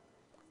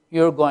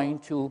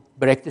to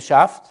break the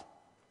shaft,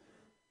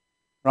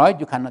 right?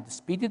 You cannot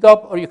speed it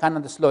up or you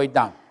cannot slow it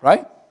down,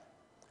 right?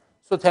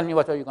 So tell me,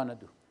 what are you going to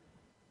do?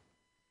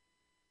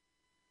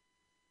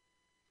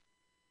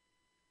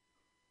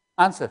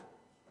 Answer.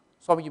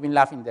 Some of you have been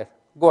laughing there.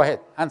 Go ahead,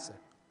 answer.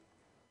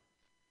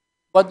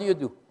 What do you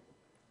do?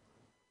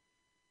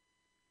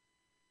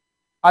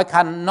 I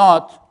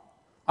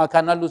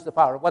cannot lose the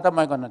power. What am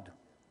I going to do?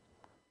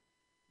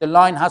 The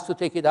line has to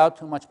take it out,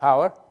 too much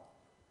power,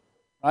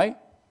 right?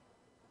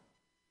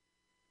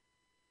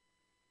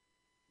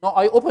 No,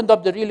 I opened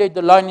up the relay,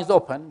 the line is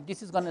open.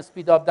 This is going to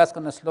speed up, that's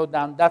going to slow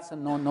down, that's a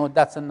no-no,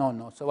 that's a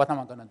no-no. So what am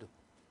I going to do?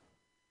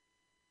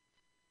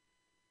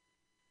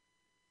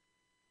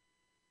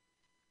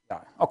 Yeah.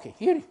 Okay,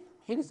 here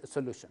is a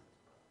solution.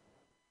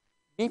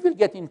 We will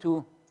get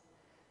into,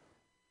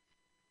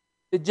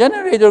 the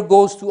generator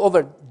goes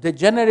to the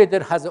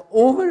generator has an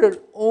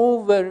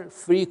over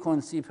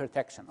frequency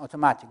protection,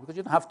 automatic, because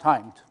you don't have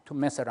time to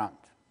mess around.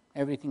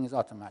 Everything is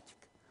automatic.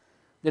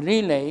 The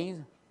relay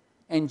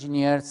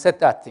engineer set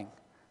that thing.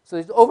 So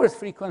this over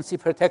frequency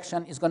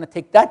protection is going to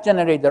take that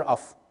generator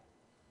off,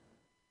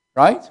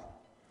 right?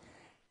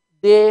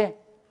 The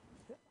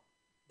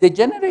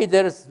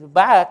generators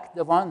back,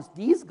 the ones,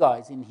 these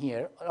guys in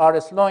here are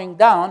slowing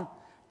down.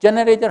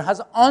 Generator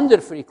has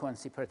under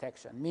frequency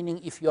protection,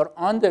 meaning if you're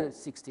under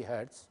 60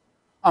 hertz,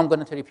 I'm going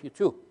to trip you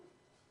too.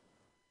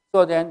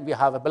 So then we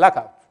have a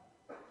blackout,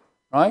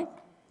 right?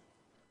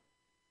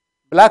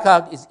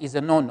 Blackout is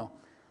a no-no.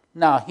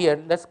 Now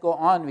here, let's go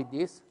on with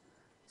this.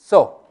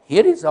 So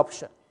here is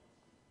option.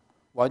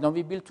 Why don't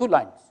we build 2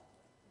 lines?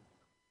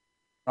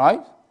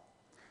 Right?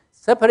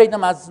 Separate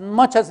them as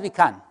much as we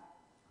can.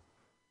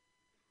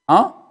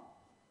 Huh?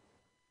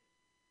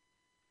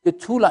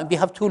 We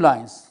have 2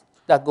 lines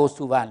that goes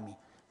to Valmy.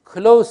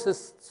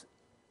 Closest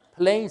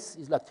place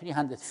is like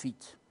 300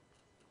 feet.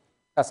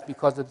 That's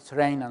because of the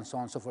terrain and so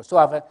on and so forth.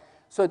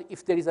 So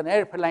if there is an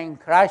airplane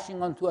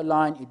crashing onto a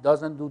line, it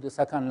doesn't do the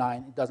second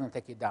line. It doesn't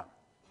take it down.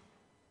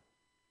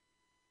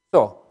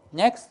 So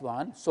next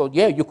one. So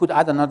yeah, you could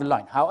add another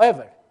line.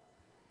 However,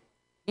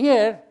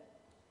 here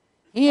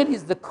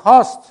is the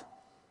cost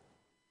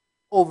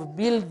of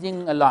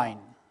building a line.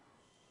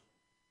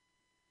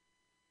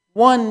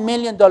 $1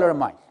 million a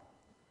mile.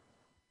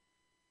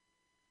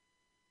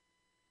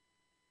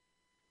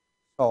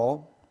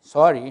 So,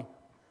 sorry,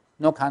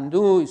 no can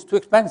do, it's too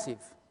expensive.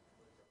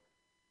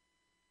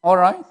 All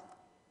right?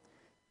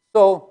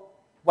 So,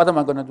 what am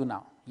I going to do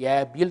now?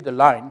 Yeah, build a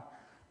line.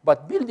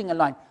 But building a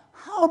line,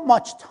 how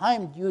much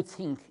time do you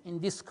think in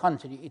this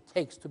country it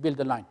takes to build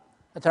a line,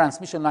 a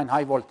transmission line,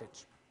 high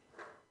voltage?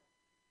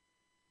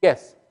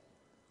 Yes.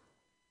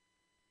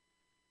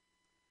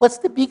 What is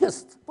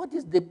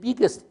the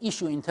biggest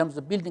issue in terms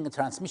of building a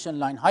transmission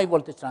line, high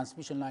voltage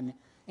transmission line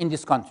in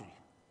this country?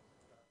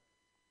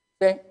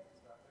 Say,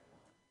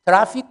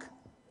 traffic,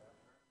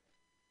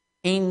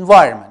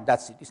 environment,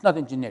 that's it. It's not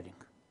engineering.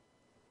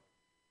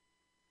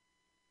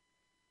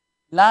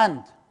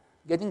 Land,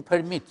 getting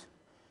permit.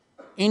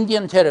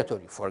 Indian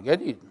territory,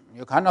 forget it.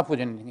 You cannot put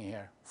anything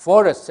here.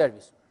 Forest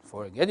service,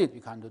 forget it.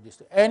 You can't do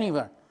this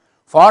anywhere.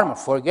 Farmer,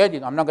 forget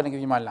it. I'm not going to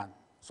give you my land.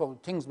 So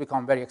things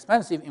become very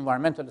expensive.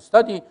 Environmental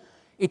study.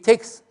 It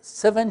takes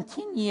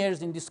 17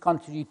 years in this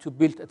country to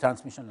build a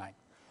transmission line.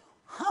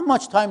 How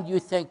much time do you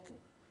think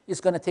it's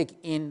going to take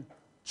in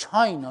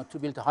China to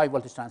build a high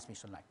voltage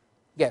transmission line?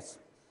 Guess.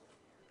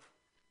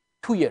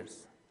 2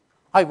 years.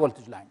 High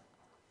voltage line.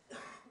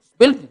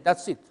 Build it,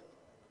 that's it.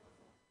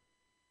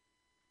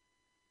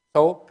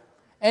 So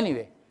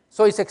anyway,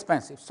 so it's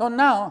expensive. So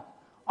now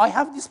I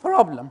have this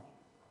problem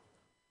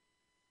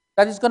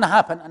that is going to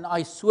happen, and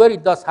I swear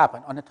it does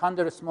happen. On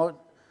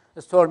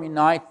a stormy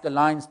night, the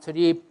lines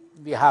trip,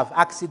 we have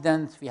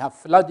accidents, we have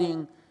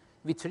flooding,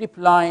 we trip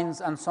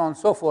lines, and so on and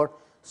so forth.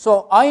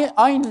 So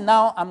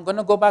I'm going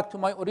to go back to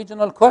my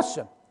original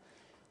question.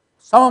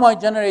 Some of my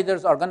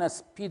generators are going to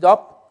speed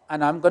up,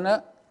 and I'm going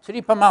to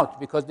trip them out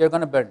because they're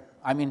going to burn.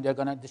 I mean,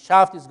 the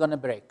shaft is going to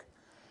break.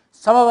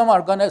 Some of them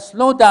are going to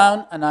slow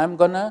down, and I'm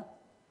going to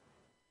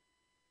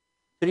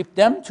trip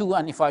them too.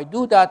 And if I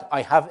do that,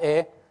 I have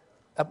a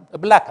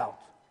blackout.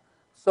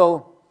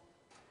 So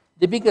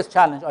the biggest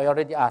challenge, I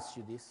already asked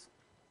you this.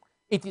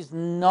 It is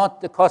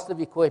not the cost of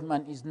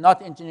equipment, it's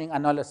not engineering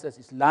analysis,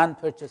 it's land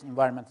purchase,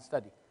 environmental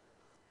study.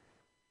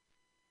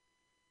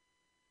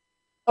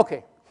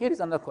 Okay, here is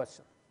another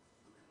question.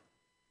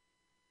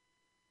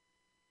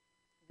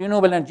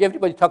 Renewable energy,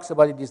 everybody talks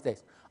about it these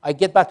days. I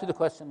get back to the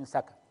question in a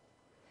second.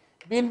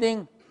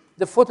 Building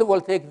the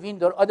photovoltaic,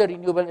 wind, or other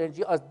renewable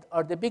energy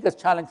are the biggest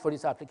challenge for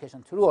this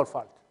application. True or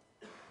false?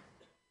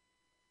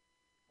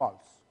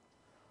 False.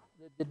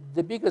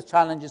 The biggest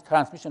challenge is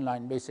transmission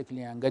line,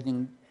 basically, and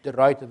getting the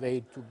right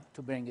way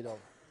to bring it over.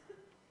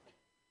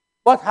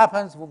 What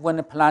happens when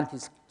a plant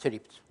is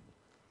tripped?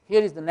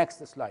 Here is the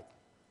next slide.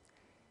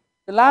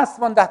 The last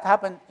one that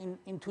happened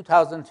in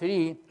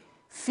 2003,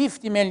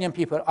 50 million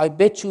people, I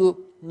bet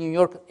you New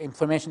York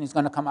information is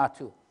going to come out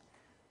too.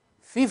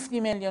 50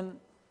 million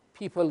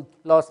people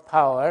lost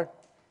power,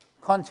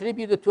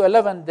 contributed to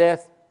 11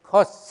 deaths,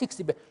 cost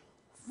 60 billion.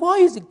 Why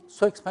is it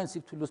so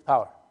expensive to lose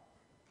power?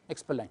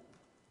 Explain.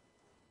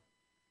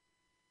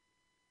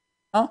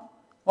 Huh?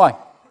 Why?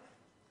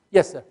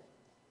 Yes, sir.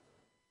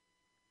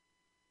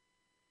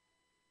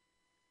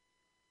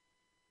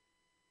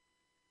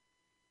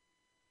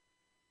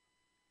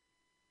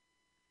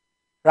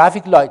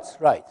 Traffic lights,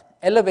 right.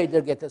 Elevator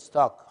get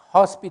stuck.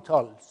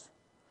 Hospitals,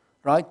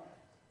 right.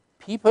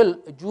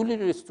 People, a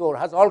jewelry store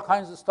has all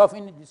kinds of stuff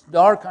in it. It's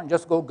dark and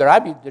just go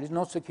grab it. There is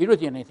no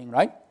security or anything,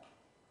 right?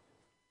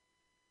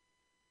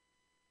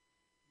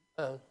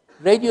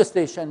 Radio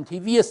station,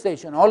 TV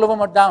station, all of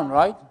them are down,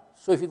 right?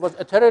 So if it was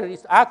a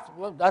terrorist act,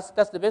 well,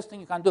 that's the best thing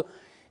you can do.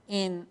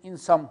 In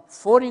some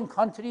foreign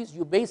countries,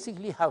 you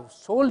basically have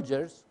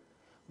soldiers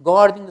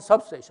guarding the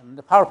substation,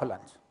 the power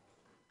plant.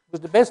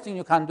 Because the best thing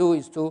you can do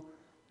is to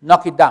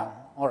knock it down.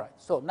 All right,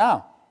 so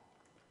now,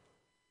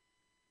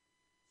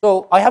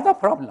 so I have that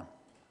problem.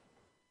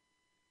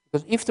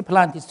 Because if the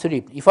plant is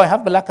tripped, if I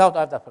have blackout,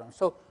 I have that problem.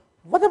 So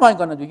what am I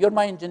going to do? You're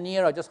my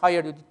engineer, I just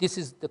hired you. This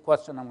is the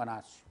question I'm going to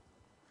ask you.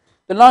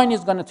 The line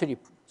is going to trip.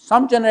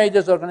 Some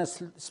generators are going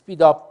to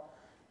speed up.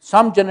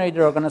 Some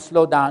generators are going to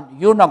slow down.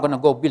 You're not going to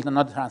go build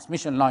another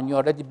transmission line. You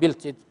already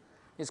built it.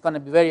 It's going to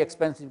be very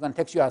expensive. It's going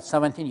to take you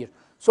 17 years.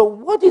 So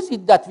what is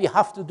it that we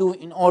have to do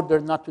in order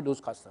not to lose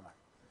customer?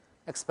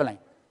 Explain.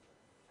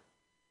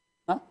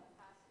 Huh?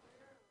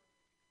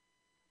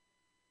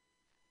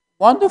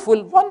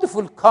 Wonderful,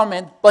 wonderful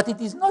comment, but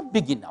it is not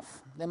big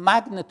enough. The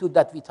magnitude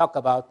that we talk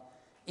about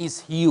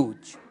is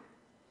huge.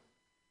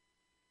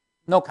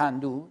 No can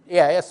do.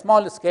 Yeah, a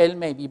small scale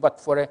maybe, but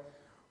for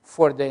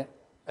the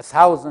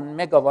 1,000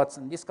 megawatts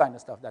and this kind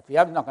of stuff that we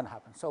have, not going to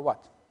happen. So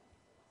what?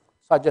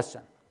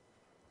 Suggestion.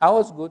 That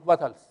was good.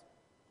 What else?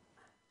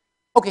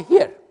 Okay,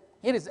 here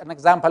is an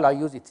example I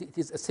use. It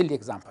is a silly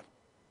example.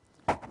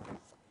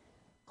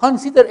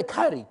 Consider a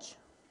carriage,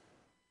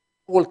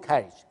 old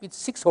carriage with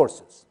 6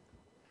 horses.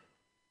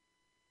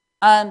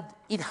 And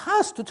it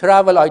has to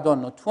travel, I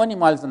don't know, 20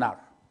 miles an hour.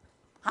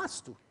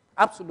 Has to.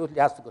 Absolutely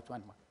has to go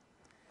 20 miles.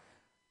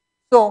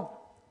 So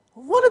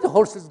one of the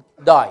horses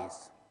died.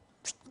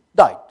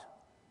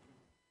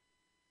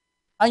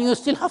 And you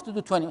still have to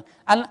do 20,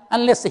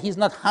 unless he's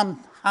not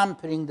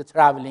hampering the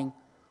traveling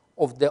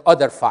of the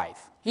other 5.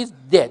 He's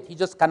dead. He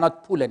just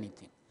cannot pull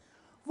anything.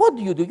 What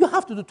do? You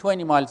have to do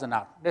 20 miles an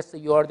hour. Let's say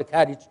you are the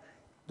carriage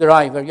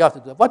driver. You have to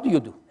do that. What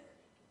do?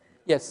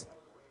 Yes.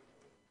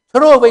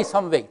 Throw away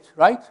some weight,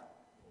 right?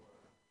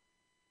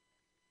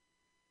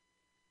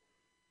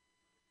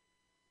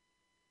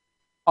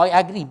 I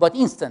agree, but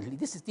instantly.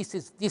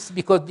 This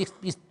because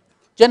this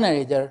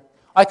generator,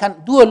 I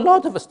can do a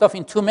lot of stuff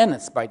in 2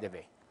 minutes, by the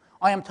way.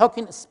 I am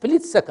talking a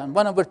split second,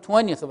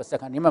 1/20th of a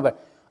second. Remember,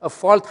 a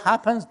fault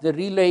happens, the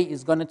relay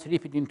is going to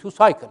trip it in 2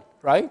 cycles,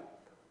 right?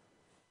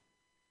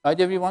 Right,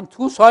 everyone?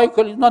 2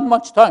 cycles is not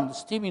much time. The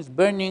steam is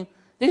burning.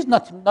 There is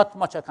not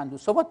much I can do.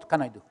 So what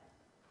can I do?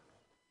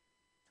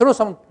 Throw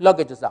some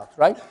luggages out,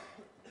 right?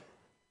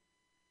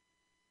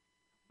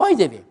 By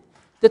the way,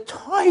 the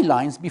tie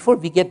lines, before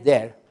we get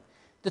there,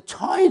 the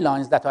tie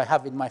lines that I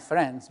have with my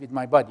friends, with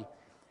my buddy,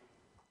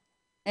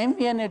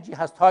 NV Energy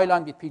has tie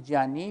line with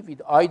PG&E,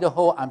 with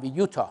Idaho, and with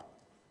Utah.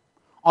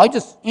 I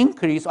just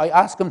increase, I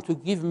ask them to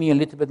give me a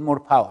little bit more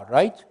power,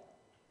 right?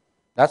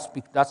 That's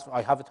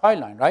I have a tie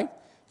line, right?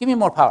 Give me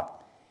more power.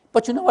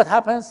 But you know what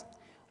happens?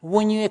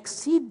 When you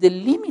exceed the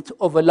limit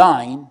of a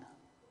line,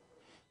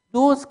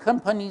 those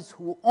companies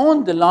who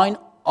own the line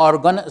are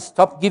going to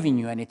stop giving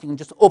you anything and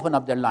just open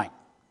up their line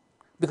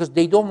because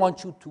they don't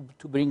want you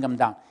to bring them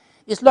down.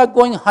 It's like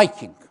going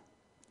hiking.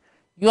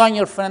 You and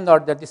your friend are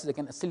there. This is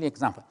again a silly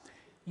example.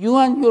 You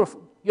and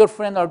your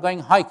friend are going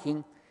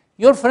hiking.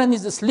 Your friend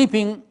is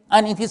sleeping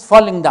and it is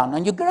falling down,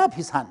 and you grab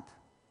his hand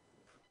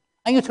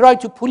and you try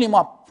to pull him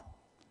up.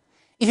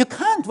 If you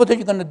can't, what are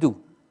you going to do?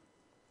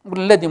 I'm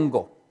going to let him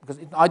go because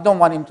I don't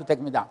want him to take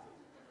me down.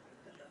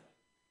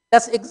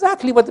 That's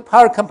exactly what the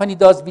power company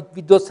does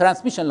with those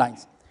transmission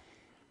lines.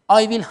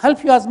 I will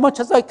help you as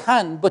much as I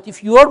can, but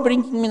if you are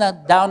bringing me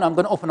down, I'm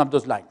going to open up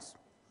those lines.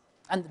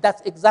 And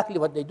that's exactly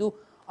what they do.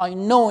 I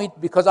know it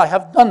because I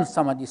have done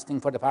some of these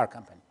things for the power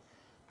company.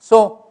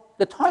 So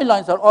the tie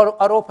lines are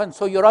open,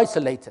 so you're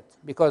isolated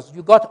because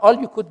you got all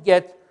you could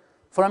get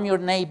from your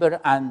neighbor,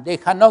 and they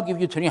cannot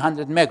give you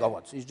 300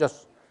 megawatts. It's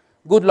just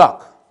good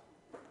luck.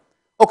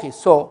 Okay,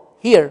 so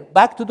here,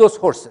 back to those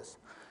horses.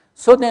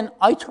 So then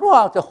I throw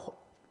out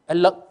a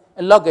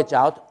luggage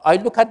out. I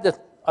look at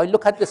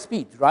the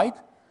speed, right?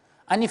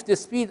 And if the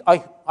speed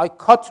I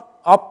cut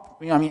up,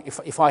 I mean,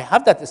 if I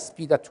have that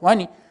speed at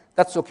 20,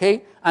 that's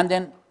okay. And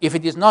then if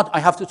it is not, I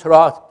have to throw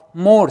out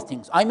more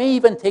things. I may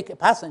even take a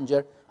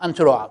passenger and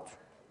throw out,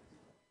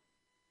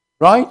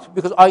 right?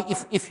 Because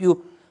if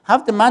you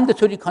have the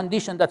mandatory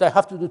condition that I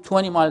have to do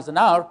 20 miles an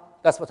hour,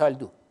 that's what I'll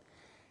do.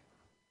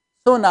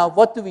 So now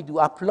what do we do?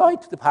 Apply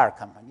to the power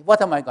company.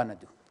 What am I going to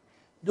do?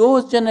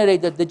 Those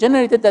generators, the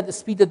generator that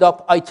speeded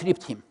up, I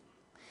tripped him.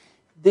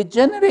 The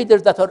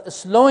generators that are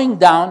slowing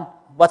down,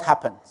 what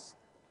happens?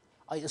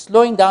 Are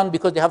slowing down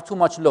because they have too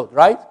much load,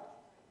 right?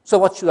 So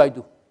what should I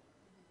do?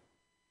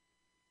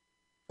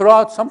 Throw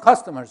out some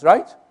customers,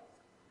 right?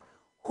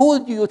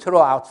 Who do you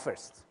throw out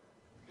first?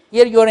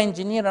 Here you're an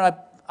engineer, and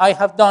I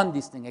have done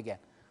this thing again.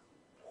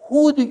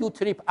 Who do you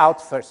trip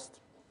out first?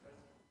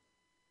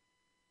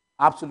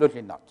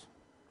 Absolutely not.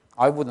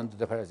 I wouldn't do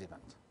the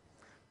president.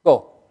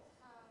 Go.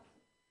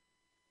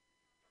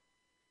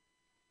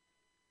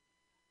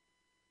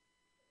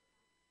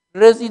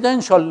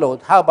 Residential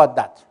load, how about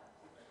that?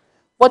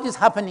 What is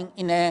happening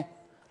in a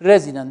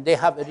residence? They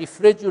have a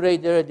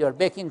refrigerator, they are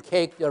baking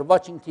cake, they are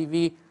watching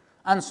TV,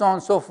 and so on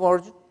and so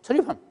forth.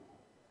 Trip them,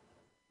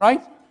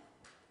 right?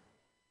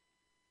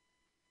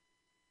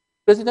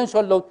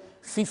 Residential load,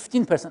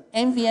 15%.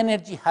 NV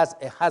Energy has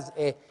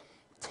a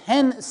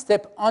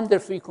 10-step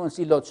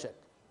under-frequency load shed,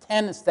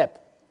 10-step.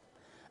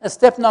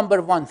 Step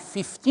number 1,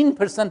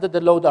 15% of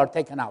the load are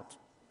taken out.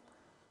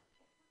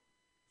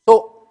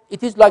 So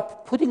it is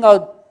like putting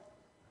out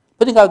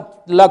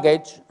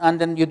luggage,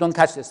 and then you don't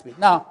catch the speed.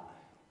 Now,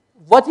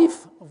 what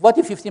if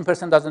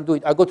 15% doesn't do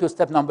it? I go to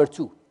step number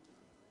 2.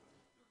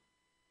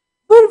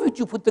 Where would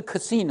you put the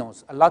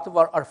casinos? A lot of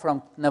are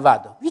from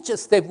Nevada. Which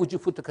step would you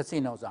put the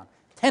casinos on?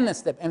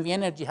 10-step. NV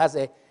Energy has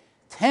a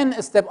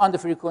 10-step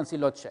under-frequency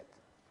load shed.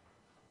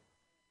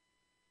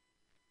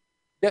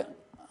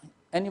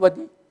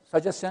 Anybody?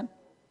 Suggestion?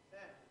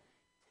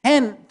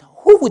 10.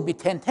 Who would be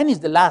 10? 10 is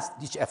the last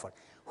ditch effort.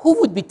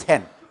 Who would be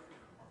 10?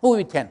 Who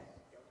would be 10?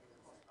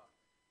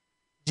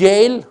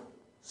 Jail,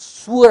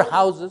 sewer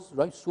houses,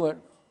 right? Sewer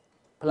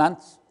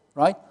plants,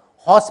 right?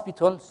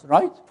 Hospitals,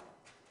 right?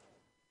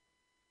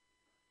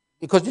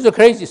 Because these are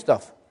crazy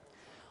stuff.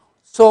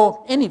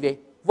 So anyway,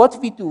 what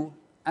we do,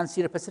 and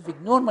Sierra Pacific,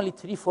 normally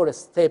 3-4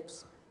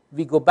 steps,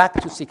 we go back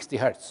to 60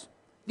 hertz.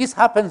 This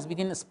happens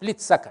within a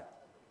split second.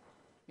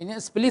 In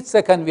a split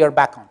second, we are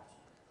back on.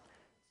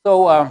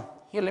 So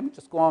here, let me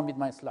just go on with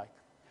my slide.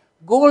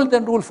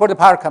 Golden rule for the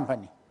power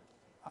company.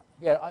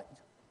 Here,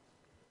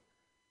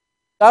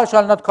 thou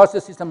shalt not cause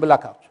the system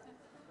blackout.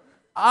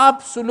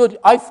 Absolutely,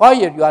 I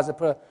fire you as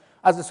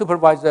a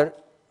supervisor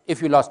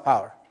if you lost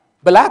power.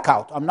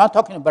 Blackout, I'm not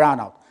talking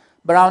brownout.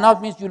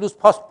 Brownout means you lose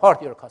power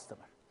to your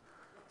customer.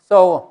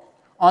 So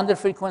under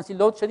frequency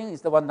load shedding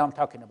is the one I'm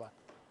talking about.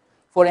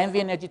 For NV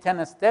Energy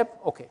 10 step,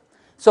 okay.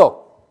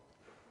 So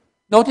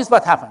notice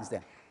what happens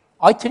then.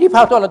 I trip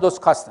out all of those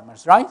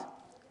customers, right?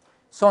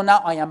 So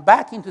now I am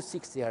back into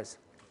 60 hertz.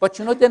 But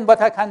you know then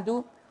what I can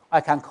do?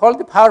 I can call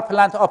the power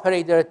plant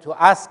operator to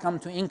ask them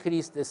to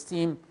increase the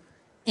steam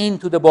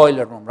into the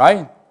boiler room,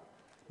 right?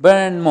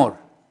 Burn more.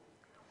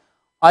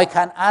 I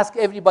can ask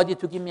everybody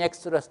to give me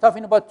extra stuff.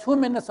 In about 2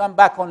 minutes, I'm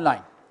back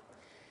online.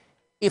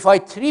 If I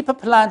trip a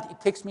plant,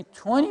 it takes me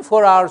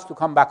 24 hours to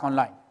come back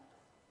online.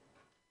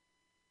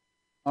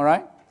 All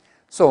right?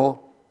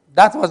 So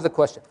that was the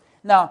question.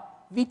 Now,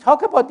 we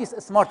talk about this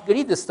smart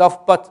grid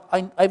stuff, but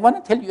I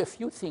want to tell you a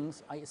few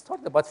things. I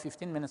started about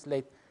 15 minutes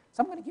late,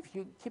 so I'm going to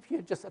give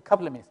you just a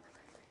couple of minutes.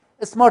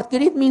 A smart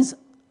grid means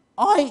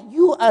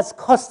you as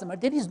customer,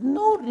 there is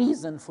no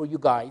reason for you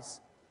guys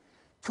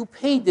to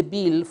pay the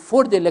bill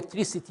for the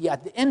electricity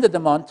at the end of the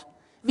month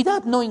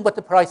without knowing what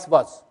the price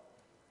was.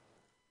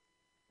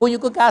 When you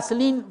go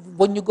gasoline,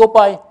 when you go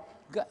buy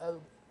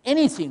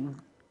anything,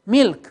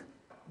 milk,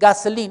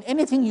 gasoline,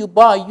 anything you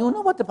buy, you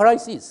know what the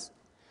price is.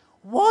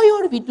 Why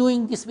are we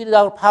doing this with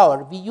our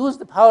power? We use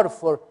the power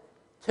for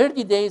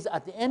 30 days.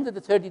 At the end of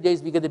the 30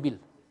 days, we get a bill.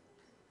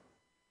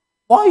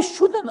 Why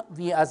shouldn't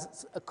we,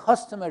 as a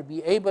customer,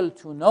 be able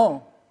to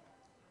know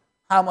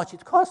how much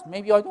it costs?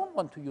 Maybe I don't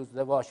want to use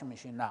the washing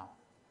machine now.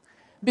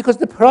 Because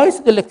the price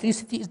of the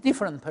electricity is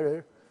different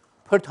per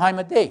time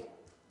of day.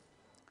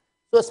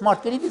 So a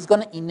smart grid is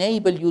going to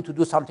enable you to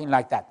do something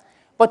like that.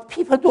 But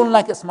people don't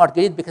like a smart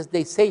grid because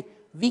they say,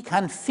 we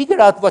can figure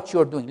out what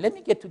you're doing. Let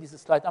me get to this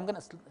slide. I'm going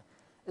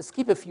to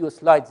skip a few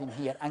slides in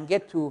here and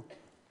get to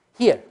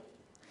here.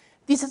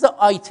 This is an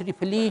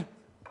IEEE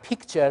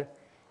picture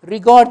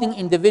regarding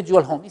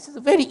individual home. This is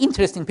a very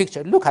interesting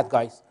picture. Look at,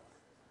 guys.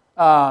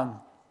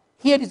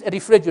 Here is a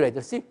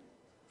refrigerator. See?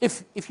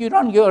 If you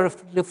run your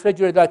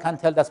refrigerator, I can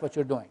tell that's what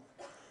you're doing.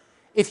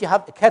 If you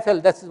have a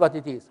kettle, that's what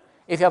it is.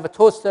 If you have a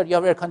toaster, you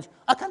have air conditioner.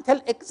 I can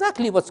tell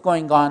exactly what's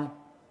going on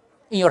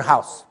in your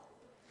house.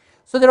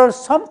 So there are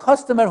some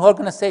customers who are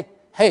going to say,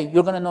 hey,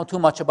 you're going to know too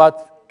much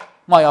about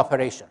my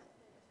operation.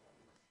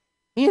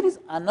 Here is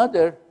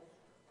another,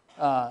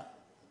 let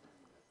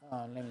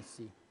me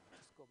see,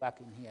 just go back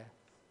in here.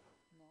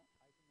 No,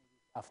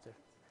 after.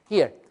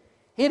 Here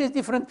is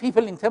different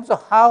people in terms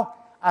of how,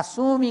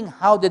 assuming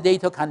how the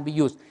data can be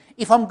used.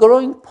 If I'm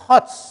growing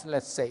pots,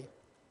 let's say,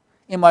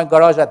 in my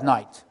garage at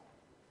night,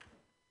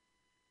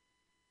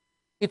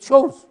 it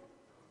shows.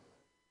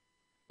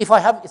 If I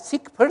have a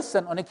sick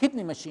person on a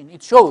kidney machine,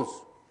 it shows,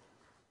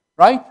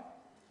 right?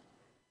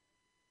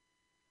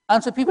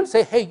 And so people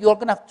say, hey, you're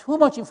going to have too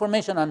much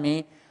information on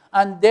me,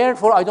 and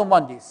therefore I don't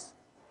want this.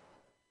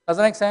 Does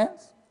that make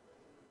sense?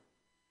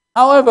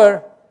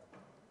 However,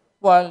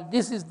 well,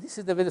 this is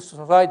the way the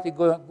society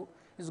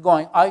is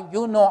going. I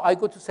go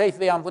to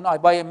Safeway, I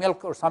buy a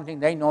milk or something,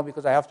 they know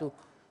because I have to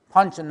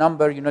punch a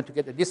number, to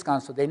get a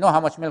discount, so they know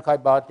how much milk I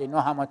bought, they know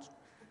how much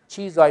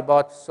cheese I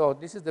bought, so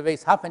this is the way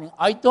it's happening.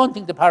 I don't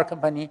think the power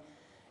company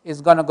is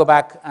going to go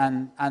back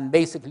and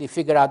basically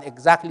figure out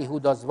exactly who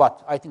does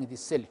what. I think it is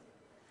silly.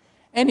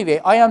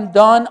 Anyway, I am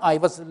done. I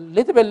was a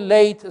little bit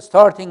late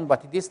starting,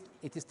 but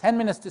it is 10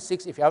 minutes to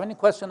 6. If you have any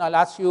question, I'll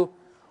ask you.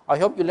 I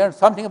hope you learned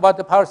something about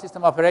the power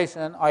system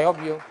operation. I hope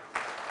you.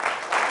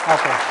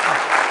 Okay.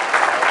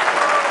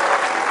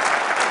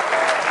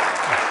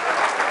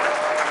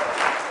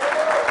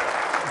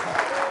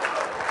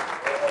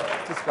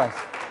 This guy.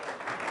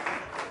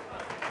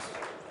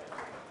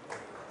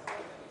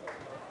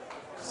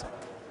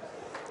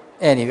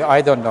 Anyway,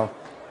 I don't know.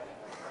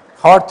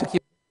 Hard to keep